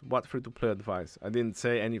hilarious. What free-to-play advice? I didn't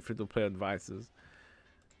say any free-to-play advices.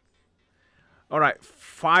 Alright,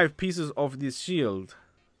 5 pieces of this shield.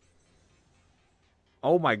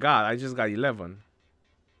 Oh my god, I just got 11.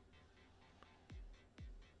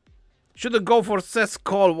 Should've go for Set's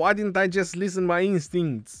Call. Why didn't I just listen my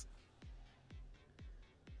instincts?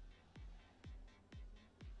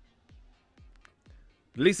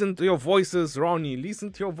 Listen to your voices, Ronnie.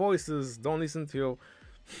 Listen to your voices. Don't listen to your...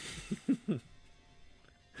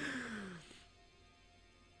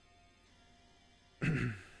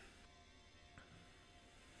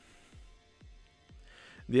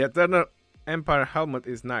 The Eternal Empire helmet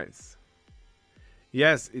is nice.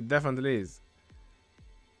 Yes, it definitely is.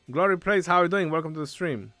 Glory Plays, how are you doing? Welcome to the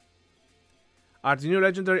stream. Are the new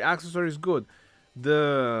legendary accessories good?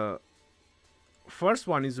 The first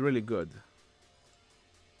one is really good.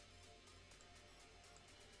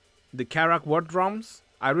 The Karak War Drums,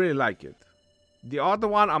 I really like it. The other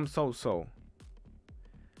one, I'm so-so.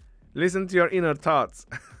 Listen to your inner thoughts.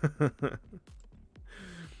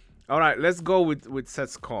 Alright, let's go with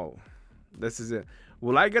Set's Call. This is it.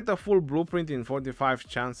 Will I get a full blueprint in 45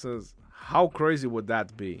 chances? How crazy would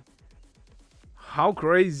that be? How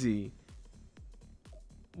crazy?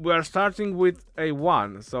 We are starting with a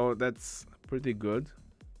 1, so that's pretty good.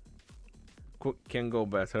 Can go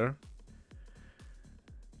better.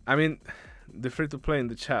 I mean, the free-to-play in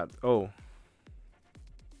the chat. Oh.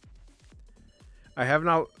 I have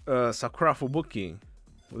now Sakura Fubuki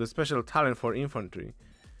with a special talent for infantry.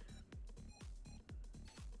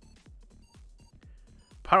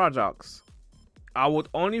 Paradox. I would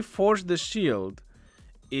only forge the shield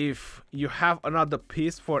if you have another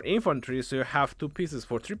piece for infantry, so you have 2 pieces.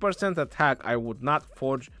 For 3% attack, I would not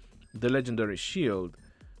forge the legendary shield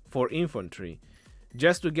for infantry,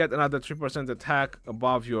 just to get another 3% attack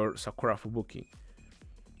above your Sakura Fubuki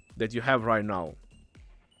that you have right now.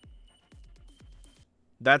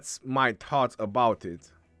 That's my thoughts about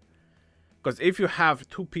it. Because if you have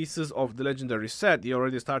 2 pieces of the legendary set, you're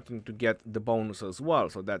already starting to get the bonus as well.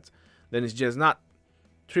 So that's, then it's just not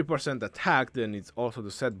 3% attack, then it's also the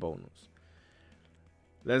set bonus.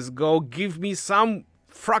 Let's go. Give me some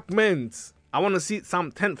fragments. I want to see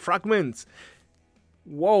some 10 fragments.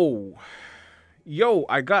 Whoa. Yo,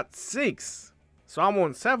 I got 6. So I'm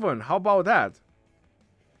on 7. How about that?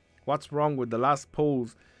 What's wrong with the last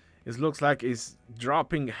pulls? It looks like it's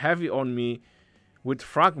dropping heavy on me with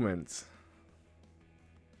fragments.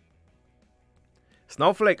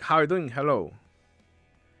 Snowflake, how are you doing? Hello.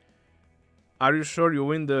 Are you sure you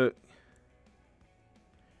win the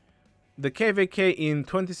KVK in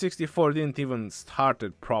 2064 didn't even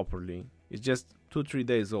started properly. It's just 2-3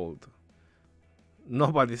 days old.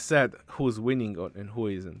 Nobody said who's winning and who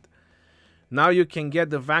isn't. Now you can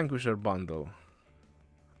get the Vanquisher bundle.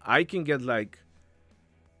 I can get like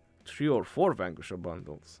 3 or 4 Vanquisher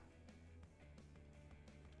bundles.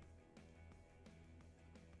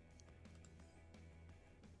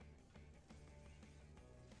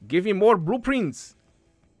 Give me more blueprints.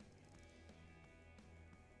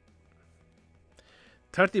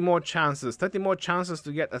 30 more chances. 30 more chances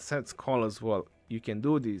to get a Set's Call as well. You can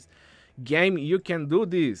do this. Game, you can do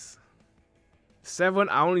this. 7,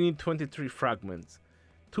 I only need 23 fragments.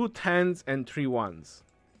 2 10s and 3 1s.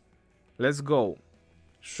 Let's go.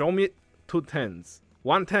 Show me 2 10s.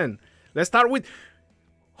 1 10. Let's start with...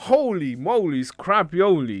 Holy moly,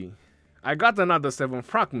 scrapioli. I got another 7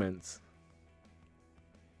 fragments.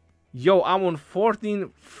 Yo, I'm on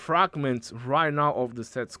 14 fragments right now of the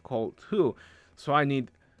Set's Call too. So I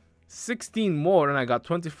need 16 more and I got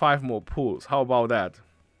 25 more pulls. How about that?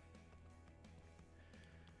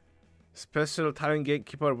 Special talent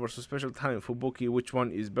Gatekeeper versus special talent Fubuki. Which one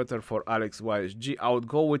is better for Alex YSG? I would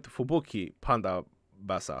go with Fubuki, Panda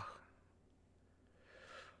Basah.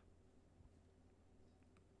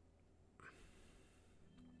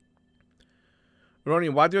 Ronnie,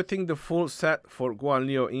 what do you think the full set for Guan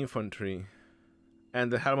Liu infantry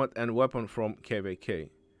and the helmet and weapon from KVK?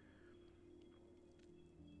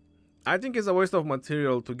 I think it's a waste of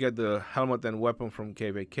material to get the helmet and weapon from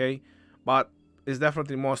KVK, but it's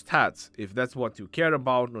definitely more stats. If that's what you care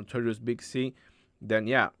about, Notorious Big C, then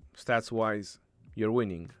yeah, stats-wise, you're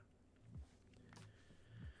winning.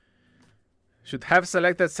 Should have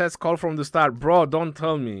selected sets call from the start. Bro, don't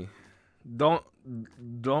tell me. You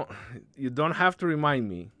don't have to remind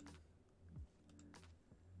me.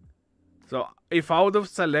 So if I would have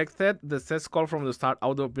selected the sets call from the start, I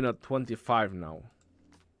would have been at 25 now.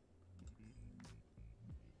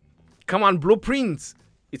 Come on, blueprints.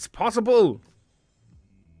 It's possible.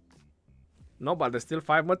 No, but there's still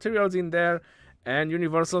 5 materials in there and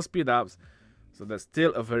universal speed ups. So that's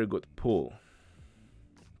still a very good pool.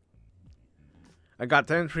 I got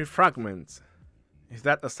 10 fragments. Is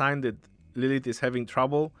that a sign that Lilith is having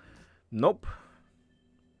trouble? Nope.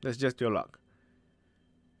 That's just your luck.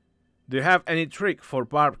 Do you have any trick for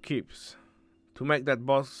barb keeps to make that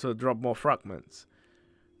boss drop more fragments?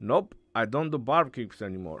 Nope, I don't do barb keeps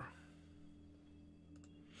anymore.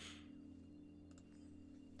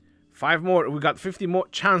 5 more. We got 50 more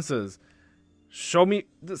chances. Show me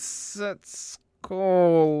the set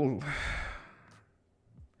call.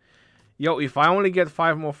 Yo, if I only get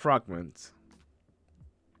 5 more fragments,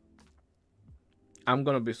 I'm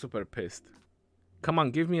gonna be super pissed. Come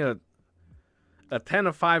on, give me a 10,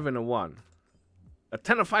 a 5, and a 1. A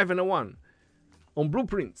 10, a 5, and a 1. On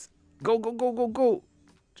blueprints. Go, go, go, go, go.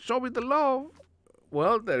 Show me the love.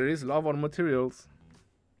 Well, there is love on materials.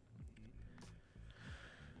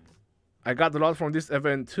 I got a lot from this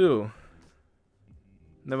event too.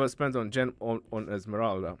 Never spent on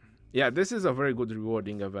Esmeralda. Yeah, this is a very good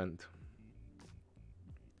rewarding event.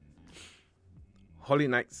 Holy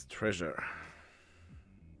Knight's Treasure.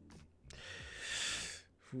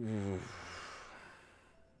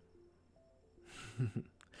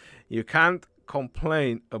 You can't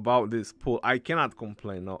complain about this pool. I cannot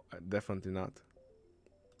complain. No, definitely not.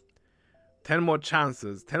 10 more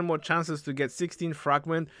chances. 10 more chances to get 16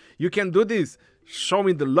 fragment. You can do this. Show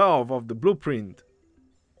me the love of the blueprint.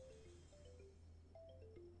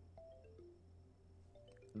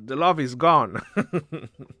 The love is gone.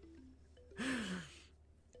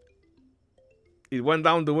 It went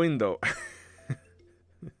down the window.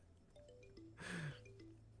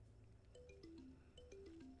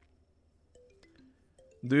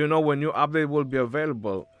 Do you know when new update will be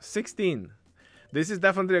available? 16. This is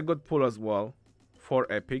definitely a good pull as well for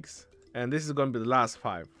epics, and this is going to be the last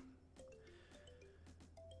 5.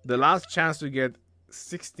 The last chance to get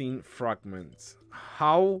 16 fragments.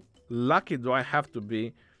 How lucky do I have to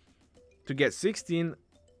be to get 16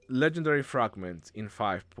 legendary fragments in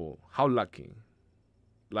 5 pool? How lucky?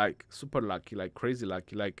 Like super lucky, like crazy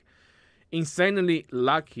lucky, like insanely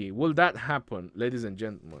lucky. Will that happen, ladies and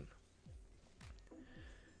gentlemen?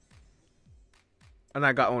 And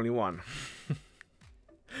I got only 1.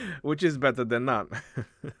 Which is better than none.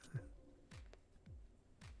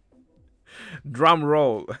 Drum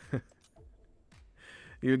roll.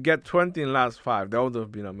 You get 20 in last 5. That would have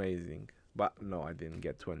been amazing. But no, I didn't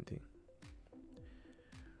get 20.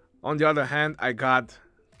 On the other hand, I got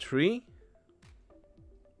 3.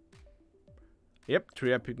 Yep,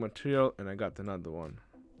 3 epic material, and I got another one.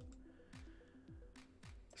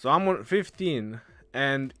 So I'm on 15,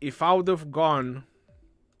 and if I would have gone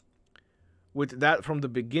with that from the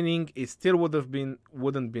beginning, it still wouldn't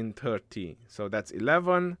been 30. So that's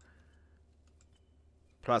 11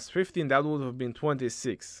 plus 15. That would have been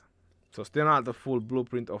 26. So still not the full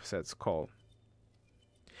blueprint of sets call.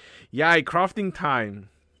 Yay, crafting time.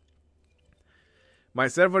 My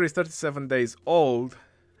server is 37 days old,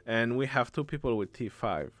 and we have 2 people with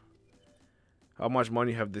T5. How much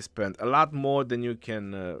money have they spent? A lot more than you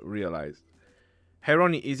can realize. Hey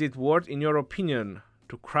Ronnie, is it worth, in your opinion,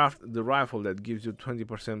 to craft the rifle that gives you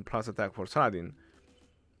 20% plus attack for Saladin?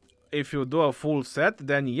 If you do a full set,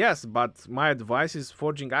 then yes, but my advice is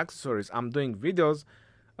forging accessories. I'm doing videos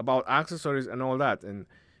about accessories and all that, and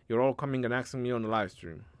you're all coming and asking me on the live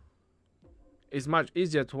stream. It's much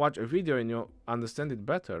easier to watch a video and you understand it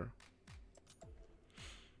better.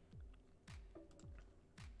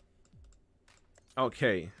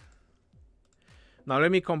 Okay. Now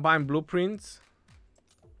let me combine blueprints.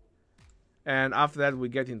 And after that, we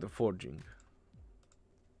get into forging.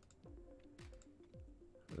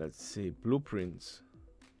 Let's see, blueprints.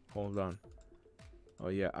 Hold on. Oh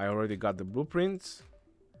yeah, I already got the blueprints.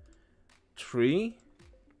 3.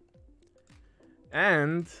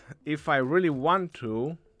 And if I really want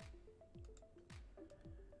to,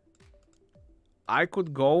 I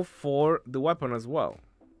could go for the weapon as well.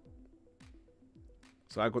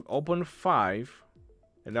 So I could open 5,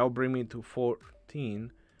 and that will bring me to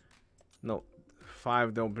 14. No,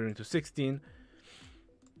 5, they'll bring me to 16.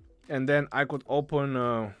 And then I could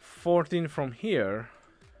open 14 from here.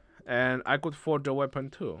 And I could forge a weapon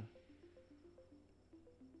too.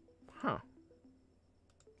 Huh.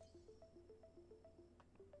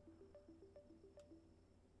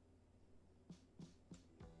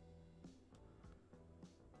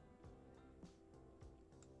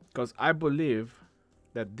 Because I believe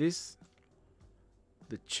that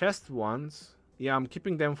the chest ones, yeah, I'm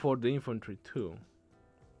keeping them for the infantry too.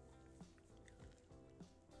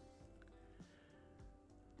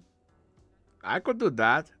 I could do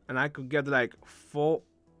that, and I could get like 4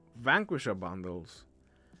 Vanquisher bundles.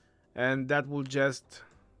 And that will just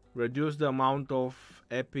reduce the amount of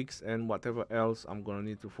epics and whatever else I'm gonna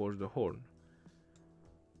need to forge the horn.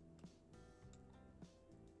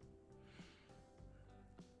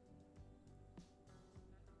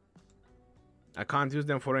 I can't use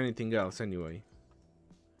them for anything else anyway.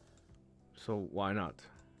 So why not?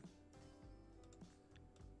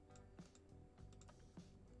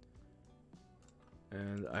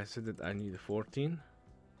 And I said that I need 14.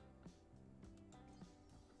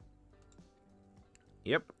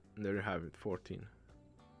 Yep, there you have it, 14.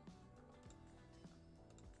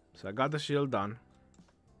 So I got the shield done.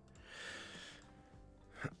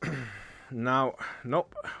 Now,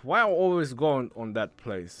 nope. Why I always go on that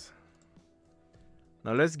place?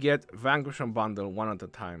 Now let's get Vanquish and Bundle one at a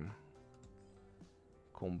time.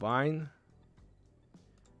 Combine.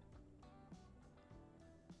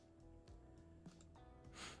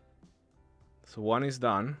 So one is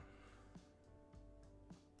done.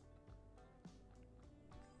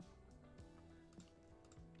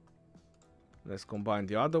 Let's combine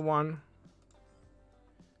the other one.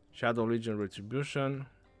 Shadow Legion Retribution.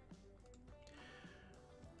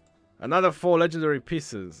 Another 4 legendary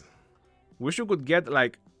pieces. Wish you could get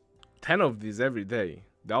like 10 of these every day.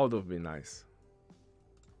 That would have been nice.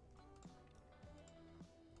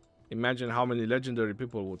 Imagine how many legendary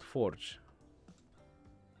people would forge.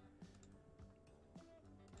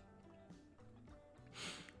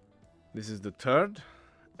 This is the 3rd,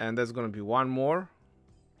 and there's gonna be one more.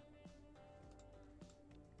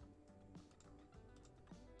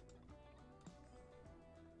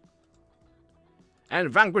 And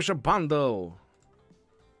Vanquish a bundle.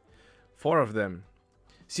 4 of them.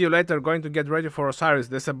 See you later. Going to get ready for Osiris.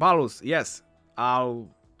 The Ceballos. Yes, I'll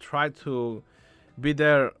try to be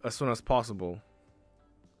there as soon as possible.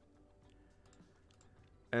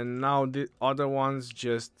 And now the other ones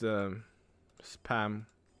just spam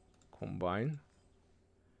combine.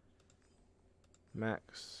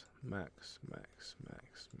 Max, max, max,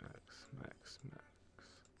 max, max, max, max,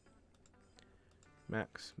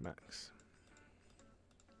 max, max.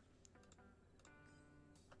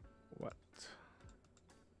 What?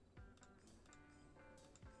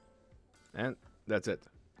 And that's it.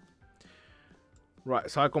 Right,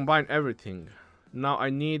 so I combine everything. Now I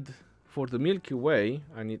need, for the Milky Way,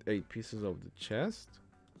 I need 8 pieces of the chest,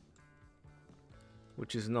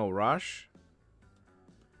 which is no rush.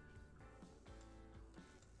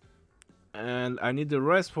 And I need the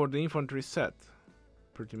rest for the infantry set,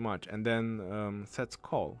 pretty much. And then set's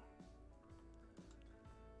call.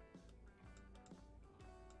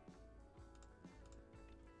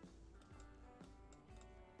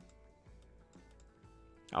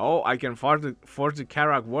 Oh, I can forge the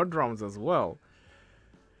Karak war drums as well.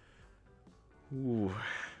 Ooh.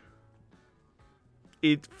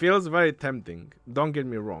 It feels very tempting, don't get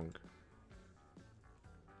me wrong.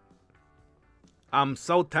 I'm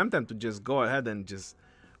so tempted to just go ahead and just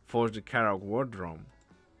forge the Karak war drum.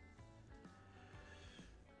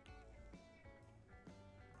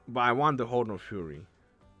 But I want the Horn of Fury.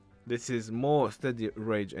 This is more steady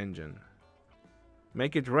rage engine.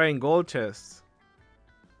 Make it rain gold chests.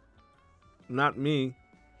 Not me.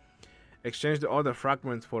 Exchange the other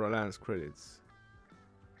fragments for alliance credits.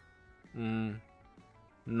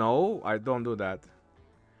 No, I don't do that.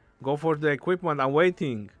 Go for the equipment. I'm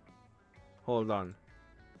waiting. Hold on.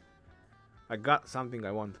 I got something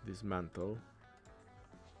I want to dismantle.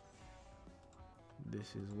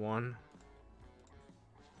 This is one.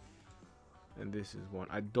 And this is one.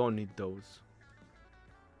 I don't need those.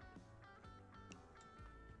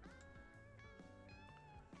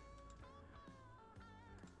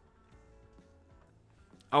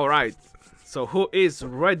 Alright, so who is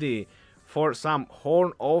ready for some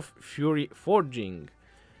Horn of Fury forging?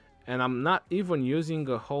 And I'm not even using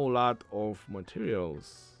a whole lot of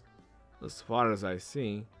materials, as far as I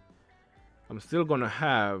see. I'm still gonna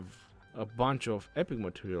have a bunch of epic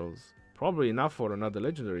materials, probably enough for another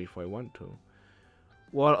legendary if I want to.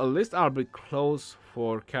 Well, at least I'll be close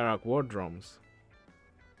for Karak war drums.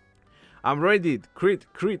 I'm ready. Crit,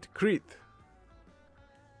 crit, crit.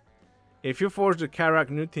 If you forge the Karak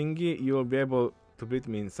new thingy, you will be able to beat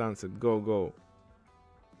me in Sunset. Go, go.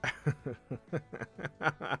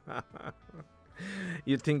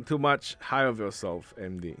 You think too much high of yourself,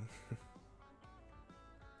 MD.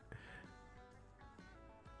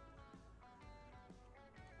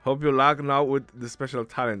 Hope you luck now with the special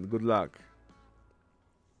talent. Good luck.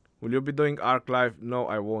 Will you be doing Arc Life? No,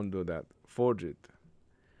 I won't do that. Forge it.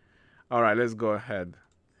 Alright, let's go ahead.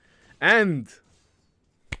 And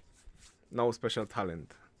no special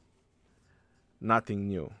talent. Nothing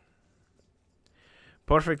new.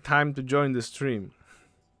 Perfect time to join the stream.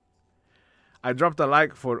 I dropped a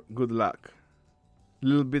like for good luck.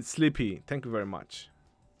 Little bit sleepy. Thank you very much.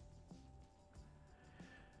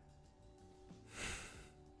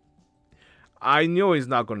 I knew he's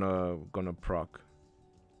not gonna proc.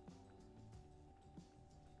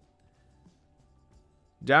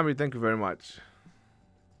 Jamie, thank you very much.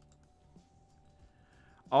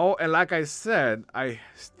 Oh, and like I said, I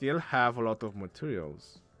still have a lot of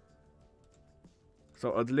materials.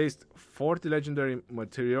 So at least 40 legendary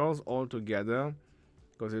materials altogether.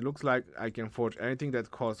 Because it looks like I can forge anything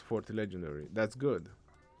that costs 40 legendary. That's good.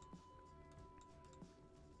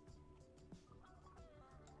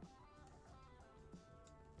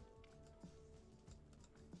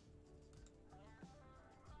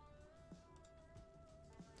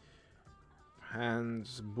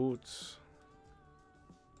 Hands, boots.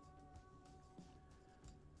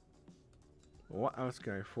 What else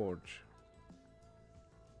can I forge?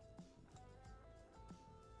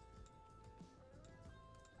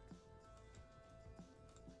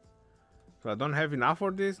 So I don't have enough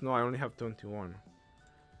for this? No, I only have 21.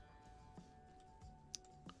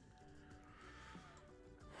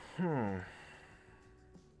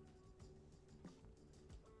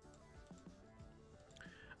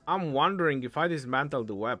 I'm wondering if I dismantle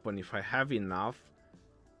the weapon, if I have enough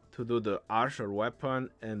to do the archer weapon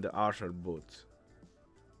and the archer boots.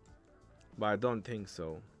 But I don't think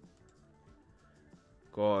so.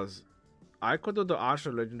 Because I could do the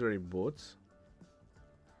archer legendary boots.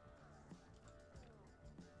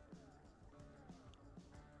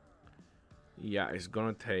 Yeah, it's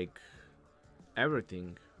gonna take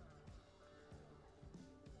everything.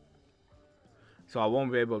 So I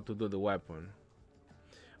won't be able to do the weapon.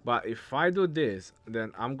 But if I do this,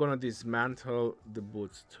 then I'm gonna dismantle the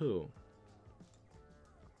boots too.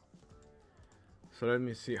 So let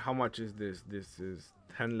me see, how much is this? This is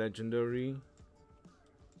 10 legendary.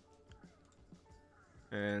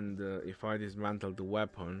 And if I dismantle the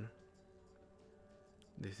weapon,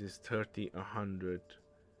 this is 30, 100.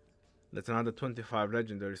 That's another 25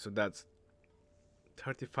 legendary, so that's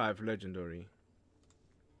 35 legendary.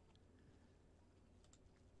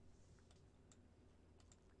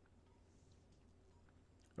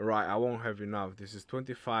 Right, I won't have enough. This is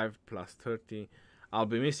 25 plus 30. I'll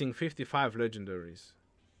be missing 55 legendaries,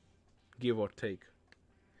 give or take,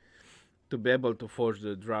 to be able to forge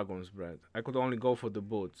the dragon's bread. I could only go for the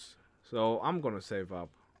boots, so I'm gonna save up.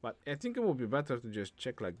 But I think it would be better to just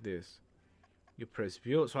check like this. You press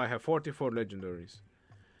view, so I have 44 legendaries.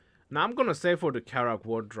 Now I'm gonna save for the Karak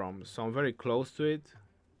war drums, so I'm very close to it.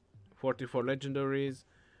 44 legendaries.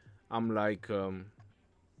 I'm like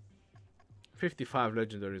 55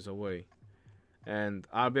 legendaries away, and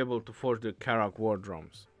I'll be able to forge the Karak war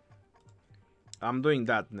drums. I'm doing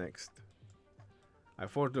that next. I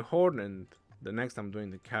forged the horn, and the next I'm doing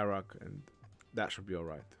the Karak, and that should be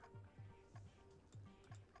alright.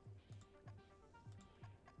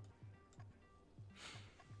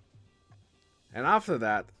 And after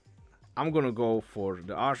that, I'm gonna go for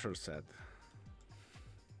the archer set,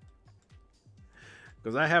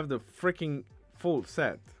 because I have the freaking full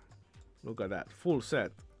set. Look at that, full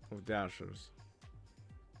set of the archers.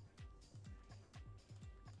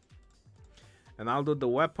 And I'll do the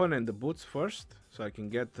weapon and the boots first, so I can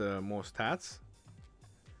get more stats.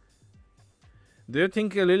 Do you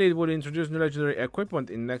think Lily will introduce new legendary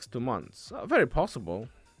equipment in next 2 months? Very possible.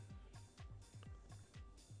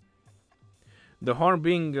 The horn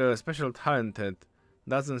being special talented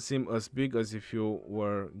doesn't seem as big as if you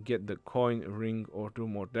were get the coin, ring, or 2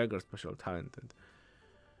 more daggers special talented.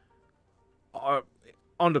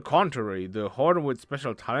 On the contrary, the horn with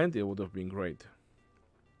special talent, it would have been great.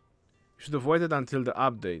 You should have waited until the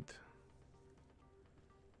update.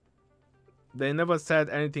 They never said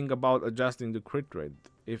anything about adjusting the crit rate.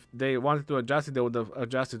 If they wanted to adjust it, they would have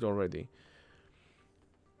adjusted already.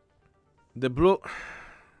 The blue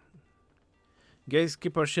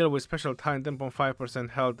Gatekeeper shield with special talent, 10.5%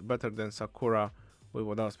 health, better than Sakura with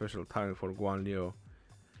without special talent for Guan Liu.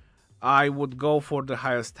 I would go for the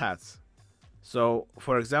highest stats. So,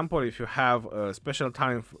 for example, if you have a special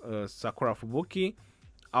talent Sakura Fubuki,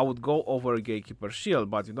 I would go over a Gatekeeper Shield.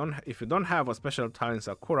 But if you don't have a special talent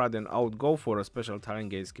Sakura, then I would go for a special talent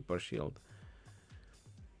Gatekeeper Shield.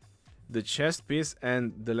 The chest piece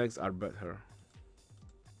and the legs are better.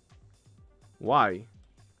 Why?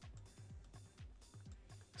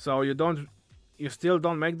 So you still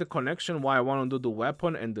don't make the connection why I want to do the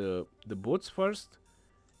weapon and the boots first?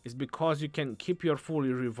 It's because you can keep your full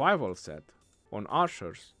revival set on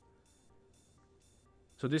archers.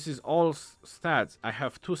 So this is all stats. I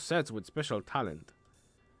have 2 sets with special talent.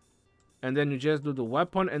 And then you just do the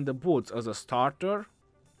weapon and the boots as a starter.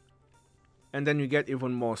 And then you get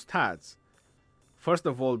even more stats. First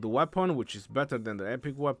of all, the weapon, which is better than the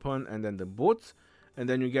epic weapon, and then the boots. And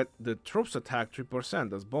then you get the troops attack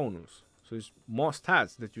 3% as bonus. So it's more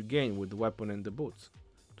stats that you gain with the weapon and the boots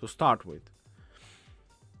to start with.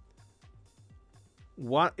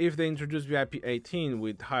 What if they introduce VIP 18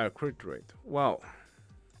 with higher crit rate? Well,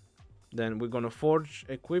 then we're gonna forge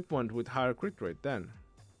equipment with higher crit rate then.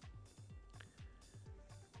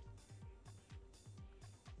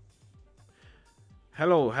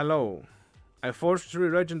 Hello, hello. I forged 3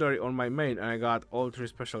 legendary on my main and I got all 3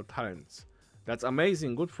 special talents. That's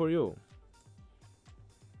amazing, good for you.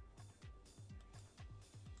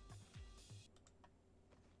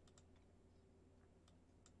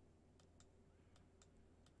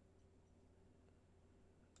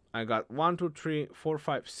 I got 1, 2, 3, 4,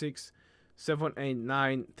 5, 6, 7, 8,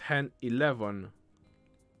 9, 10, 11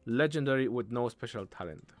 legendary with no special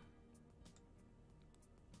talent.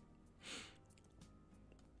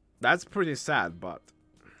 That's pretty sad, but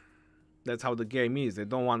that's how the game is. They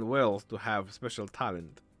don't want whales to have special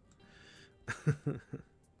talent.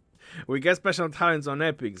 We get special talents on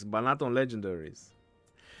epics, but not on legendaries.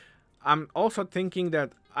 I'm also thinking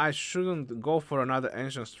that I shouldn't go for another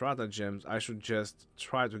ancient stratagems. I should just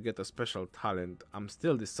try to get a special talent. I'm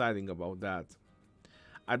still deciding about that.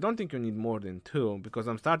 I don't think you need more than 2 because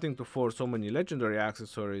I'm starting to force so many legendary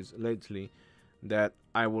accessories lately that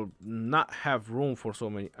I will not have room for so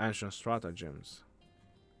many ancient stratagems.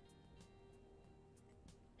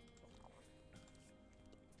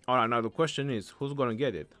 Alright, now the question is, who's gonna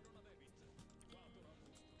get it?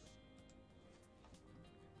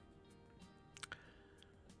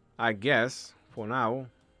 I guess, for now,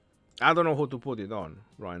 I don't know who to put it on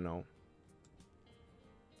right now.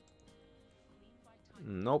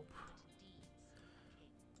 Nope.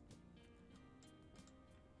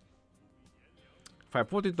 If I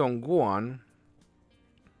put it on Guan,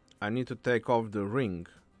 I need to take off the ring.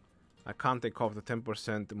 I can't take off the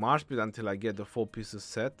 10% march speed until I get the 4 pieces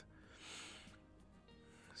set.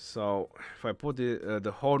 So if I put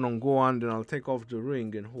the horn on Guan, then I'll take off the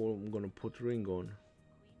ring, and who I'm gonna put ring on?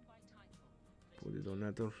 Put it on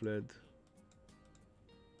Ethelfled.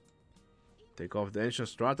 Take off the ancient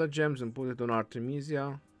stratagems and put it on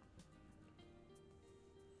Artemisia.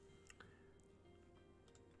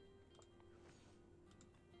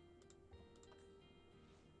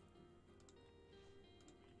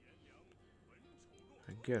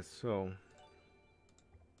 I guess so.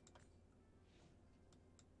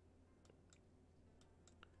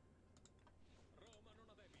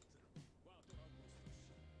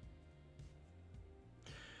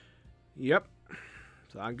 Yep.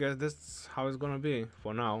 So I guess that's how it's gonna be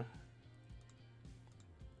for now.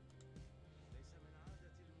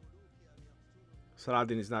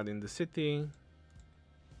 Saladin is not in the city.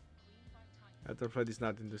 Ethelfled is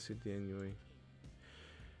not in the city anyway.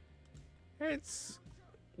 It's...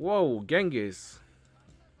 Whoa, Genghis.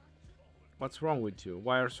 What's wrong with you?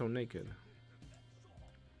 Why are you so naked?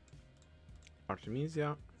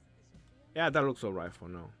 Artemisia. Yeah, that looks alright for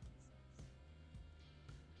now.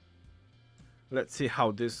 Let's see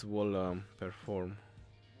how this will perform.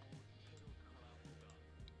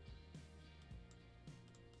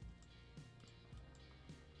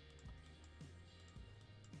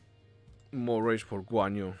 More rage for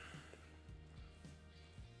Guan Yu.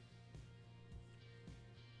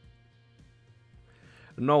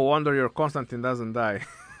 No wonder your Constantine doesn't die.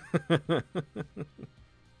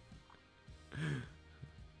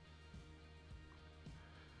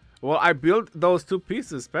 Well, I built those 2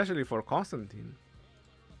 pieces especially for Constantine,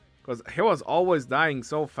 because he was always dying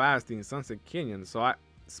so fast in Sunset Canyon, so I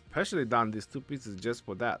especially done these 2 pieces just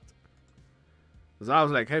for that. Because I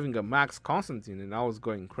was like having a max Constantine and I was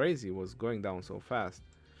going crazy, it was going down so fast.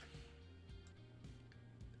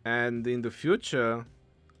 And in the future,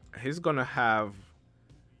 he's gonna have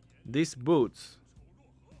these boots,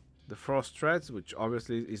 the Frost Threads, which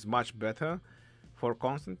obviously is much better for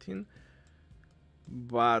Constantine.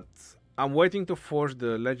 But I'm waiting to forge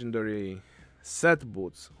the legendary set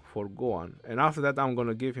boots for Gohan, and after that I'm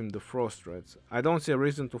gonna give him the frost threads. I don't see a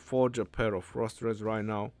reason to forge a pair of frost threads right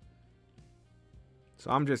now,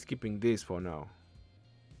 so I'm just keeping this for now.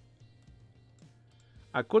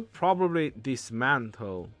 I could probably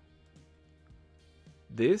dismantle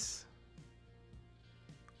this,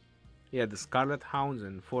 yeah, the Scarlet Hounds,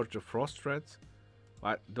 and forge the frost threads.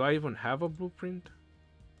 But do I even have a blueprint?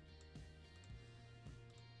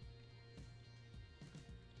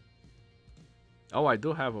 Oh, I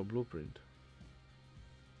do have a blueprint.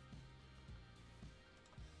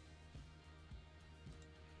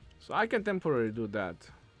 So I can temporarily do that.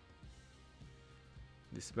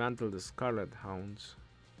 Dismantle the Scarlet Hounds.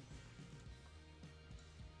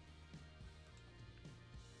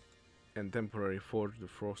 And temporarily forge the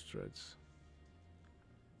frost threads.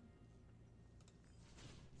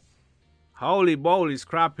 Holy moly,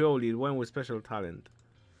 scrappy holy, it went with special talent.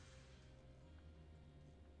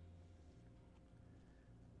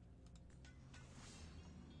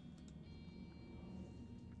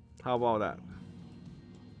 How about that?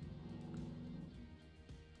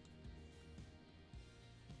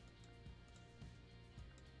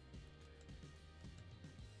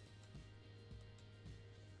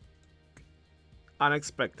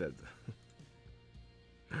 Unexpected.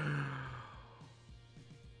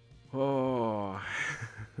 Oh.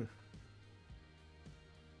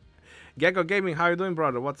 Gecko Gaming, how you doing,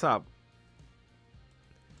 brother? What's up?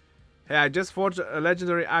 Hey, I just forged a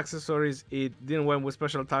legendary accessories. It didn't went with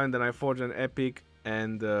special talent, then I forged an epic,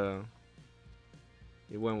 and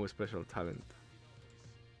it went with special talent.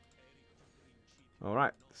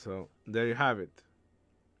 Alright, so there you have it.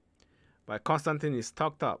 But Constantine is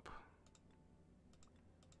stocked up.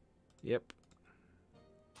 Yep.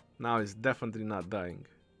 Now it's definitely not dying.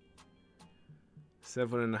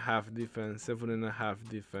 7.5 defense, 7.5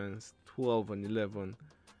 defense, 12 and 11.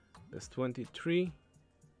 That's 23.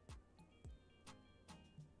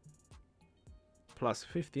 Plus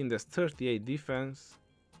 15, that's 38 defense.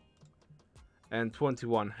 And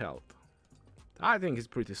 21 health. I think it's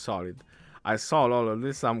pretty solid. I saw all of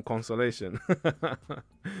this, some consolation.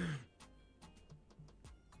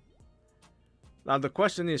 Now the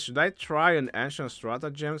question is, should I try an ancient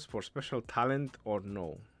stratagems for special talent or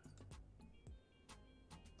no?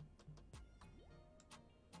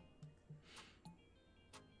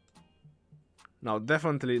 Now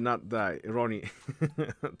definitely not die, Ronnie.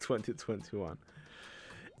 2021.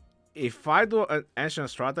 If I do an ancient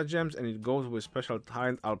stratagems and it goes with special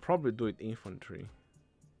talent, I'll probably do it infantry.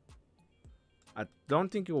 I don't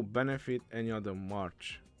think it will benefit any other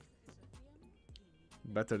march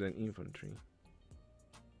better than infantry.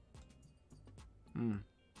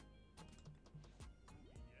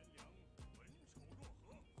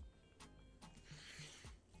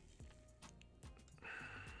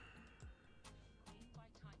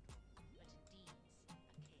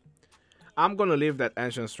 I'm gonna leave that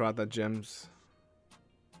ancient stratagems.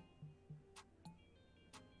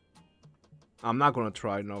 I'm not gonna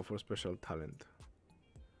try now for special talent.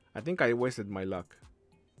 I think I wasted my luck.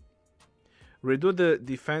 Redo the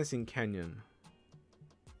defense in Canyon.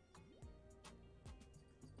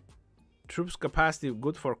 Troops capacity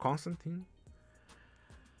good for Constantine.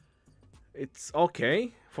 It's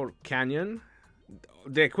okay for Canyon.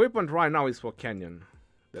 The equipment right now is for Canyon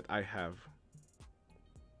that I have.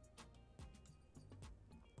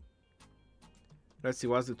 Let's see,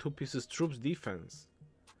 what's the 2 pieces troops defense?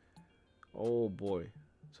 Oh boy.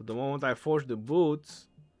 So the moment I forge the boots,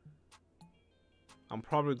 I'm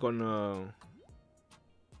probably gonna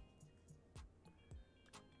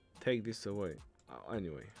take this away.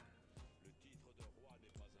 Anyway.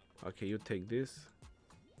 Okay, you take this.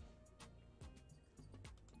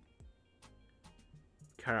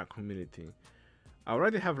 Kara community. I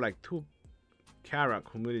already have like 2 Kara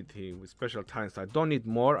community with special talents. I don't need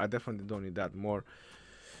more. I definitely don't need that more.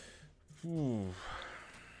 Ooh.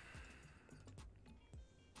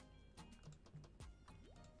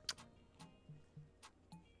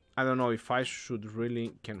 I don't know if I should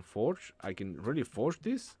really can forge. I can really forge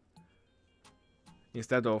this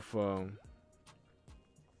instead of.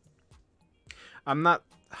 I'm not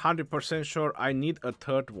 100% sure. I need a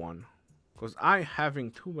third one because I'm having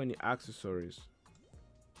too many accessories.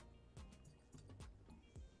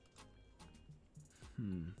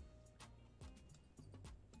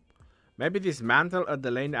 Maybe dismantle a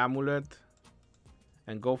delayed amulet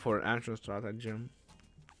and go for an ancient stratagem.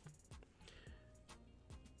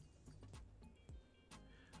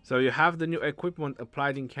 So you have the new equipment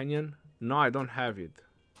applied in Canyon? No, I don't have it.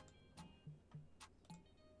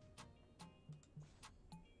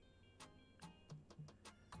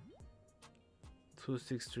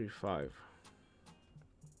 $2635.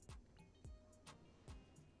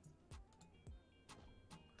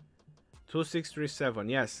 2637.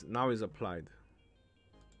 Yes, now is applied.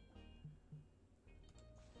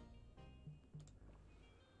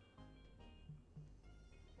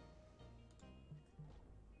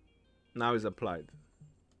 Now is applied.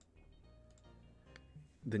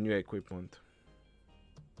 The new equipment.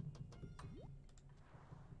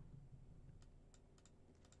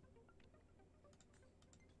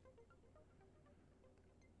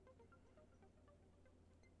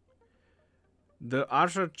 The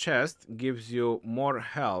archer chest gives you more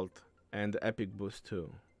health and epic boost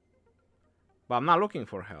too. But I'm not looking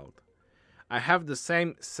for health. I have the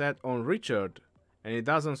same set on Richard and it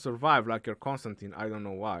doesn't survive like your Constantine. I don't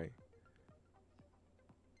know why.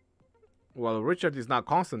 Well, Richard is not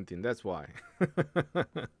Constantine, that's why.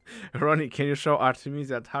 Ronnie, can you show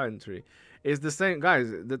Artemisia talent tree? It's the same,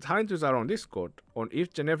 guys. The talent trees are on Discord. On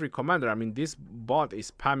each and every commander. I mean, this bot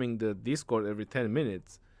is spamming the Discord every 10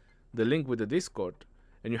 minutes. The link with the Discord.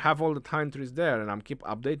 And you have all the talent trees there, and I'm keep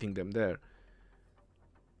updating them there.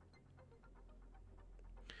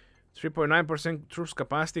 3.9% troops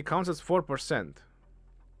capacity counts as 4%.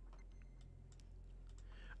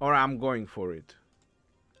 Or I'm going for it.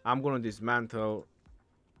 I'm gonna dismantle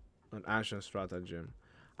an ancient stratagem.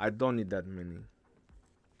 I don't need that many.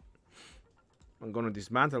 I'm gonna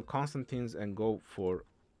dismantle Constantines and go for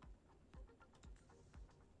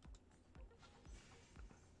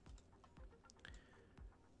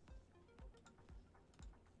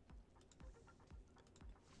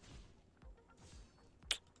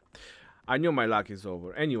I knew my luck is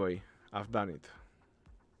over. Anyway, I've done it.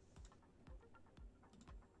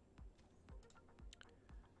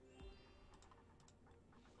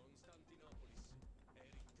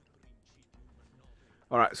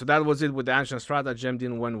 Alright, so that was it with the ancient stratagem.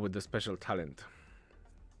 Didn't win with the special talent.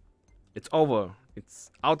 It's over.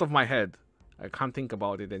 It's out of my head. I can't think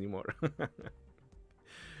about it anymore.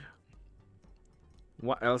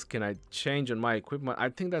 What else can I change on my equipment? I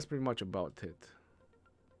think that's pretty much about it.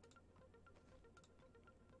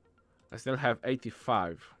 I still have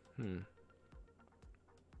 85.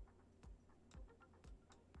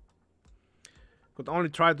 Could only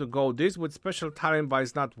try to go this with special talent, but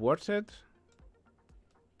it's not worth it.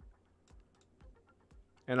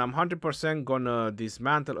 And I'm 100% gonna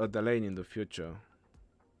dismantle a Delane in the future.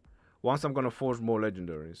 Once I'm gonna forge more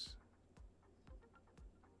legendaries.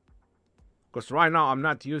 Because right now I'm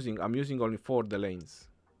using only 4 Delanes.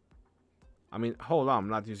 I mean, hold on, I'm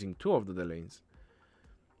not using 2 of the Delanes.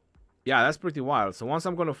 Yeah, that's pretty wild. So once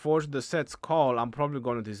I'm gonna forge the set's call, I'm probably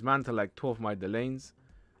gonna dismantle like 2 of my Delanes.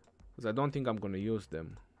 Because I don't think I'm gonna use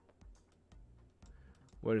them.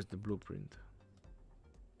 Where is the blueprint?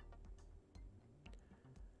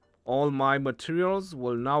 All my materials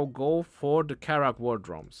will now go for the Karak war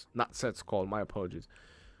drums. Not set's call, my apologies.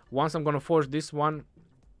 Once I'm gonna forge this one,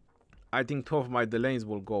 I think 2 of my Delanes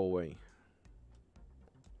will go away.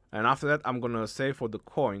 And after that, I'm gonna save for the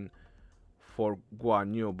coin for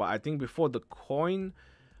Guan Yu. But I think before the coin,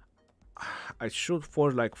 I should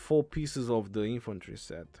forge like 4 pieces of the infantry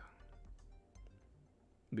set.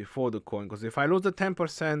 Before the coin. Because if I lose the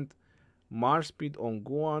 10% march speed on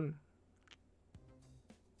Guan,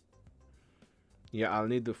 yeah, I'll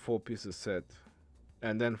need the 4 pieces set.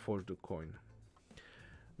 And then forge the coin.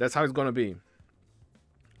 That's how it's gonna be.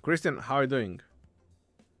 Christian, how are you doing?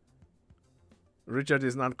 Richard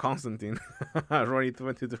is not Constantine. Ronnie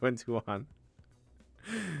 2021.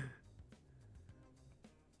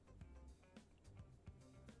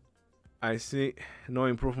 I see no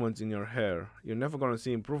improvements in your hair. You're never gonna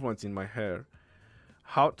see improvements in my hair.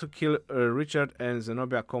 How to kill Richard and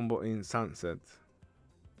Zenobia combo in Sunset.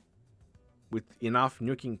 With enough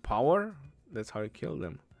nuking power? That's how you kill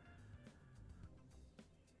them.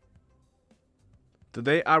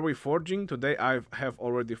 Today are we forging? Today I have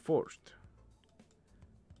already forged.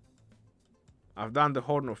 I've done the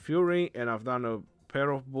Horn of Fury and I've done a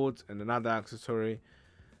pair of boots and another accessory.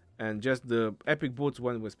 And just the epic boots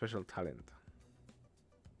went with special talent.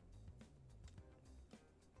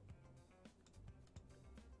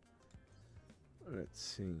 Let's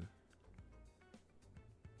see.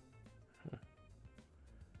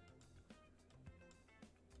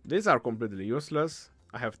 These are completely useless.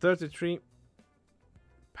 I have 33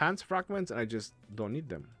 pants fragments and I just don't need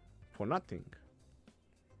them for nothing.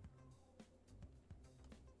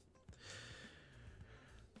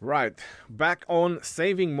 Right, back on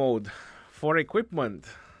saving mode for equipment.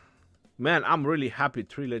 Man, I'm really happy.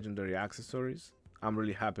 3 legendary accessories. I'm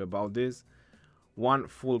really happy about this. 1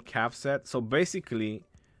 full calf set. So basically,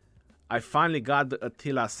 I finally got the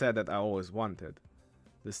Attila set that I always wanted.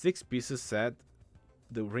 The 6 pieces set,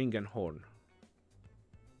 the ring and horn.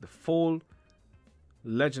 The full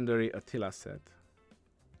Legendary Attila set.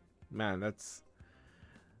 Man, that's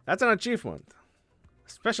an achievement.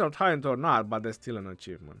 Special talent or not, but that's still an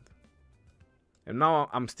achievement. And now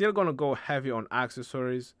I'm still gonna go heavy on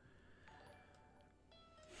accessories.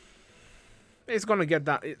 It's gonna get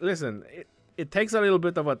done. Listen, it takes a little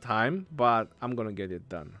bit of a time, but I'm gonna get it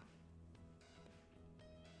done.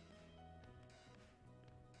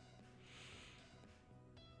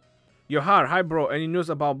 Yohar, hi bro, any news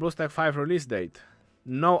about BlueStack 5 release date?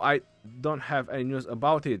 No, I don't have any news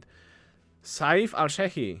about it. Saif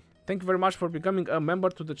Al-Shehi, thank you very much for becoming a member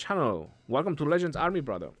to the channel. Welcome to Legends Army,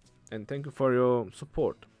 brother. And thank you for your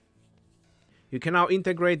support. You can now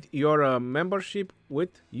integrate your membership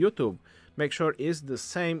with YouTube. Make sure it's the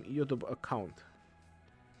same YouTube account.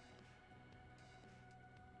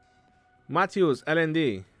 Matthews,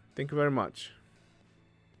 LND, thank you very much.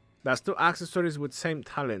 Does two accessories with same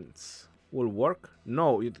talents will work?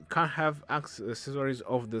 No, you can't have accessories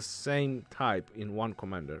of the same type in one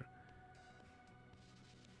commander.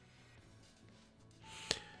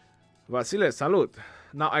 Vasile, salute.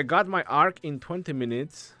 Now I got my arc in 20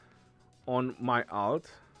 minutes on my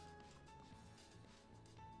alt.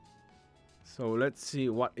 So let's see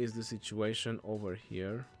what is the situation over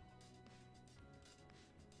here.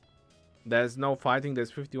 There's no fighting,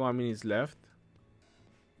 there's 51 minutes left.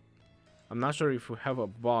 I'm not sure if we have a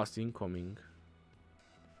boss incoming.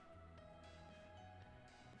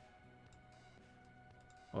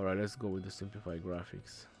 Alright, let's go with the simplified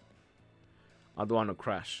graphics. I don't want to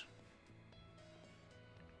crash.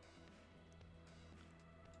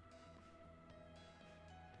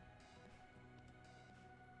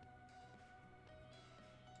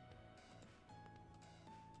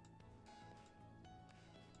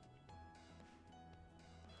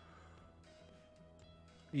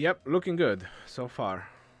 Yep, looking good so far.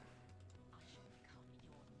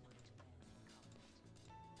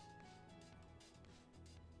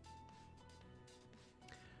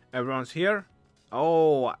 Everyone's here?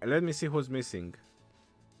 Oh, let me see who's missing.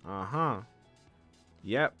 Uh-huh.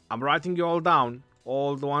 Yep, I'm writing you all down.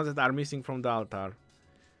 All the ones that are missing from the altar.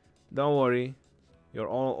 Don't worry. You're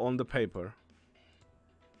all on the paper.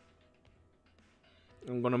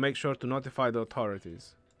 I'm gonna make sure to notify the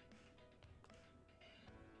authorities.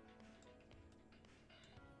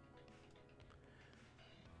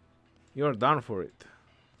 You're done for it.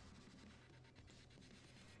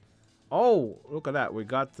 Oh, look at that. We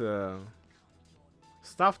got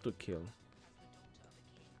stuff to kill.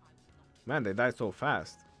 Man, they died so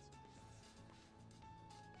fast.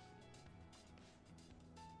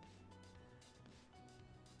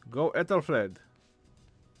 Go Ethelfled.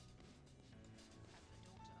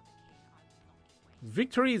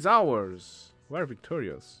 Victory is ours. We're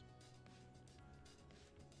victorious.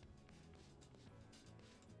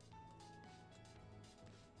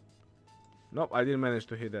 Nope, I didn't manage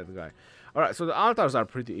to hit that guy. Alright, so the altars are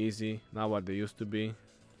pretty easy. Not what they used to be.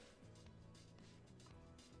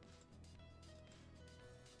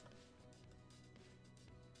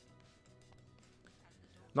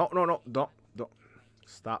 No, no, no, don't.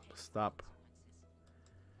 Stop.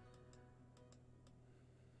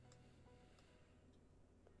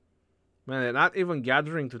 Man, they're not even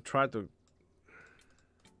gathering to try to...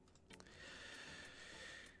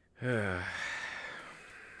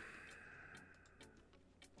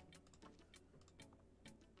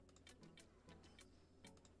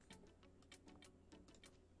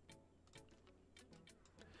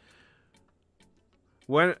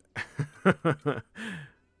 When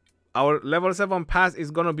our level 7 pass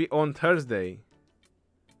is gonna be on Thursday.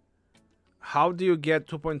 How do you get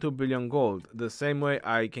 2.2 billion gold? The same way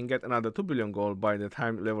I can get another 2 billion gold by the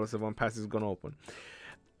time level 7 pass is gonna open.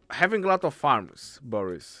 Having a lot of farms,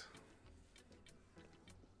 Boris.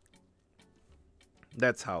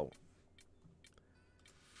 That's how.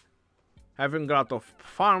 Having a lot of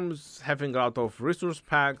farms, having a lot of resource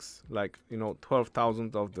packs, like, you know,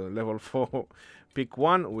 12,000 of the level 4 pick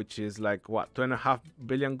one, which is like what, 2.5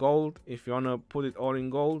 billion gold if you wanna put it all in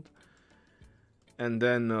gold, and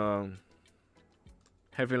then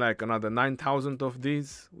having like another 9,000 of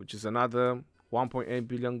these, which is another 1.8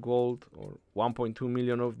 billion gold, or 1.2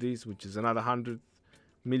 million of these, which is another 100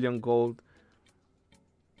 million gold.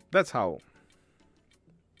 That's how.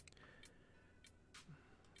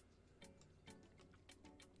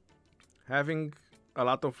 Having a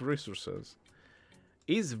lot of resources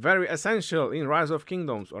is very essential in Rise of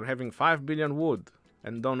Kingdoms, or having 5 billion wood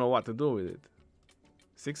and don't know what to do with it.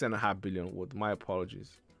 6.5 billion wood, my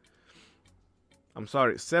apologies. I'm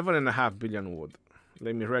sorry, 7.5 billion wood.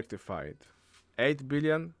 Let me rectify it. 8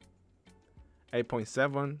 billion,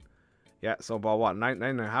 8.7. Yeah, so about what,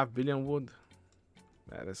 9.5 billion wood?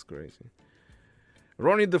 That is crazy.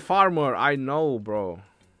 Ronnie the farmer, I know, bro.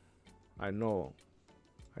 I know.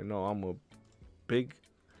 I'm a big...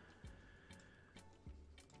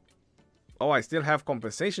 Oh, I still have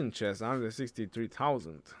compensation chests,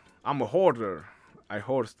 163,000. I'm a hoarder. I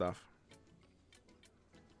hoard stuff.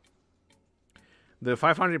 The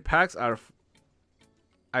 500 packs are...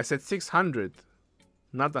 I said 600,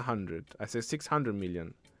 not 100. I said 600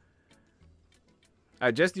 million. I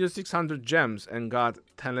just used 600 gems and got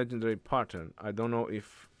 10 legendary pattern. I don't know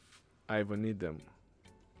if I even need them.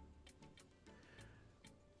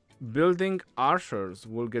 Building archers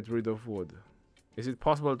will get rid of wood. Is it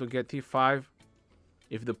possible to get T5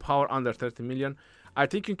 if the power under 30 million? I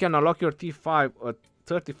think you can unlock your T5 at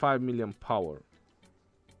 35 million power.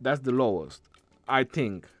 That's the lowest, I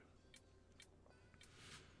think.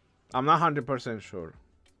 I'm not 100% sure.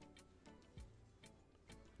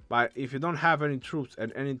 But if you don't have any troops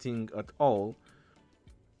and anything at all,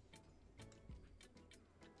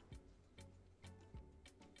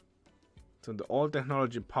 so the all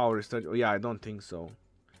technology power is 30. Oh, yeah, I don't think so.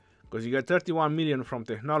 Because you get 31 million from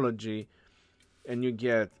technology and you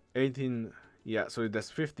get 18. Yeah, so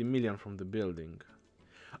that's 50 million from the building.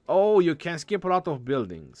 Oh, you can skip a lot of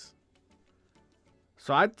buildings.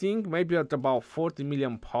 So I think maybe at about 40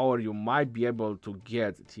 million power you might be able to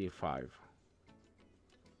get T5.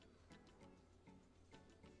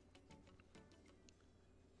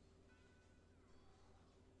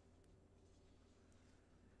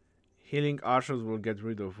 Healing archers will get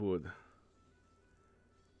rid of wood.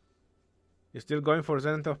 You're still going for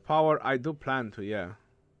Zenith of Power? I do plan to, yeah.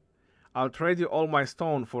 I'll trade you all my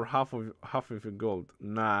stone for half of your gold.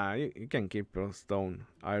 Nah, you can keep your stone,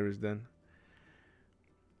 Iris, then.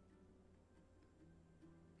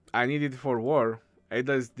 I need it for war.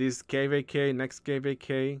 Either this KVK, next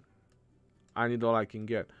KVK. I need all I can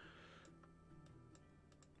get.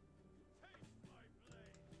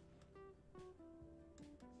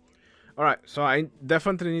 Alright, so I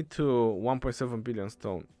definitely need to 1.7 billion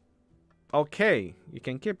stone. Okay, you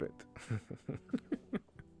can keep it.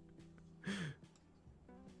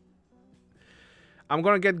 I'm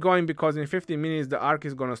gonna get going because in 15 minutes the arc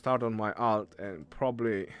is gonna start on my alt, and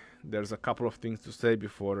probably there's a couple of things to say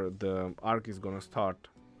before the arc is gonna start.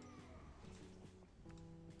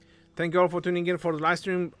 Thank you all for tuning in for the live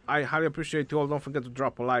stream. I highly appreciate you all. Don't forget to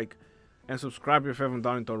drop a like and subscribe if you haven't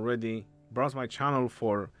done it already. Browse my channel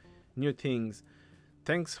for new things.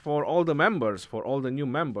 Thanks for all the members, for all the new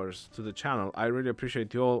members to the channel. I really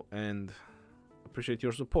appreciate you all and appreciate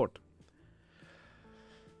your support.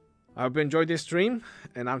 I hope you enjoyed this stream,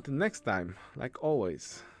 and until next time, like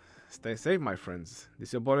always, stay safe, my friends. This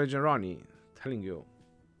is your boy Legend Ronnie telling you,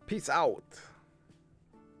 peace out.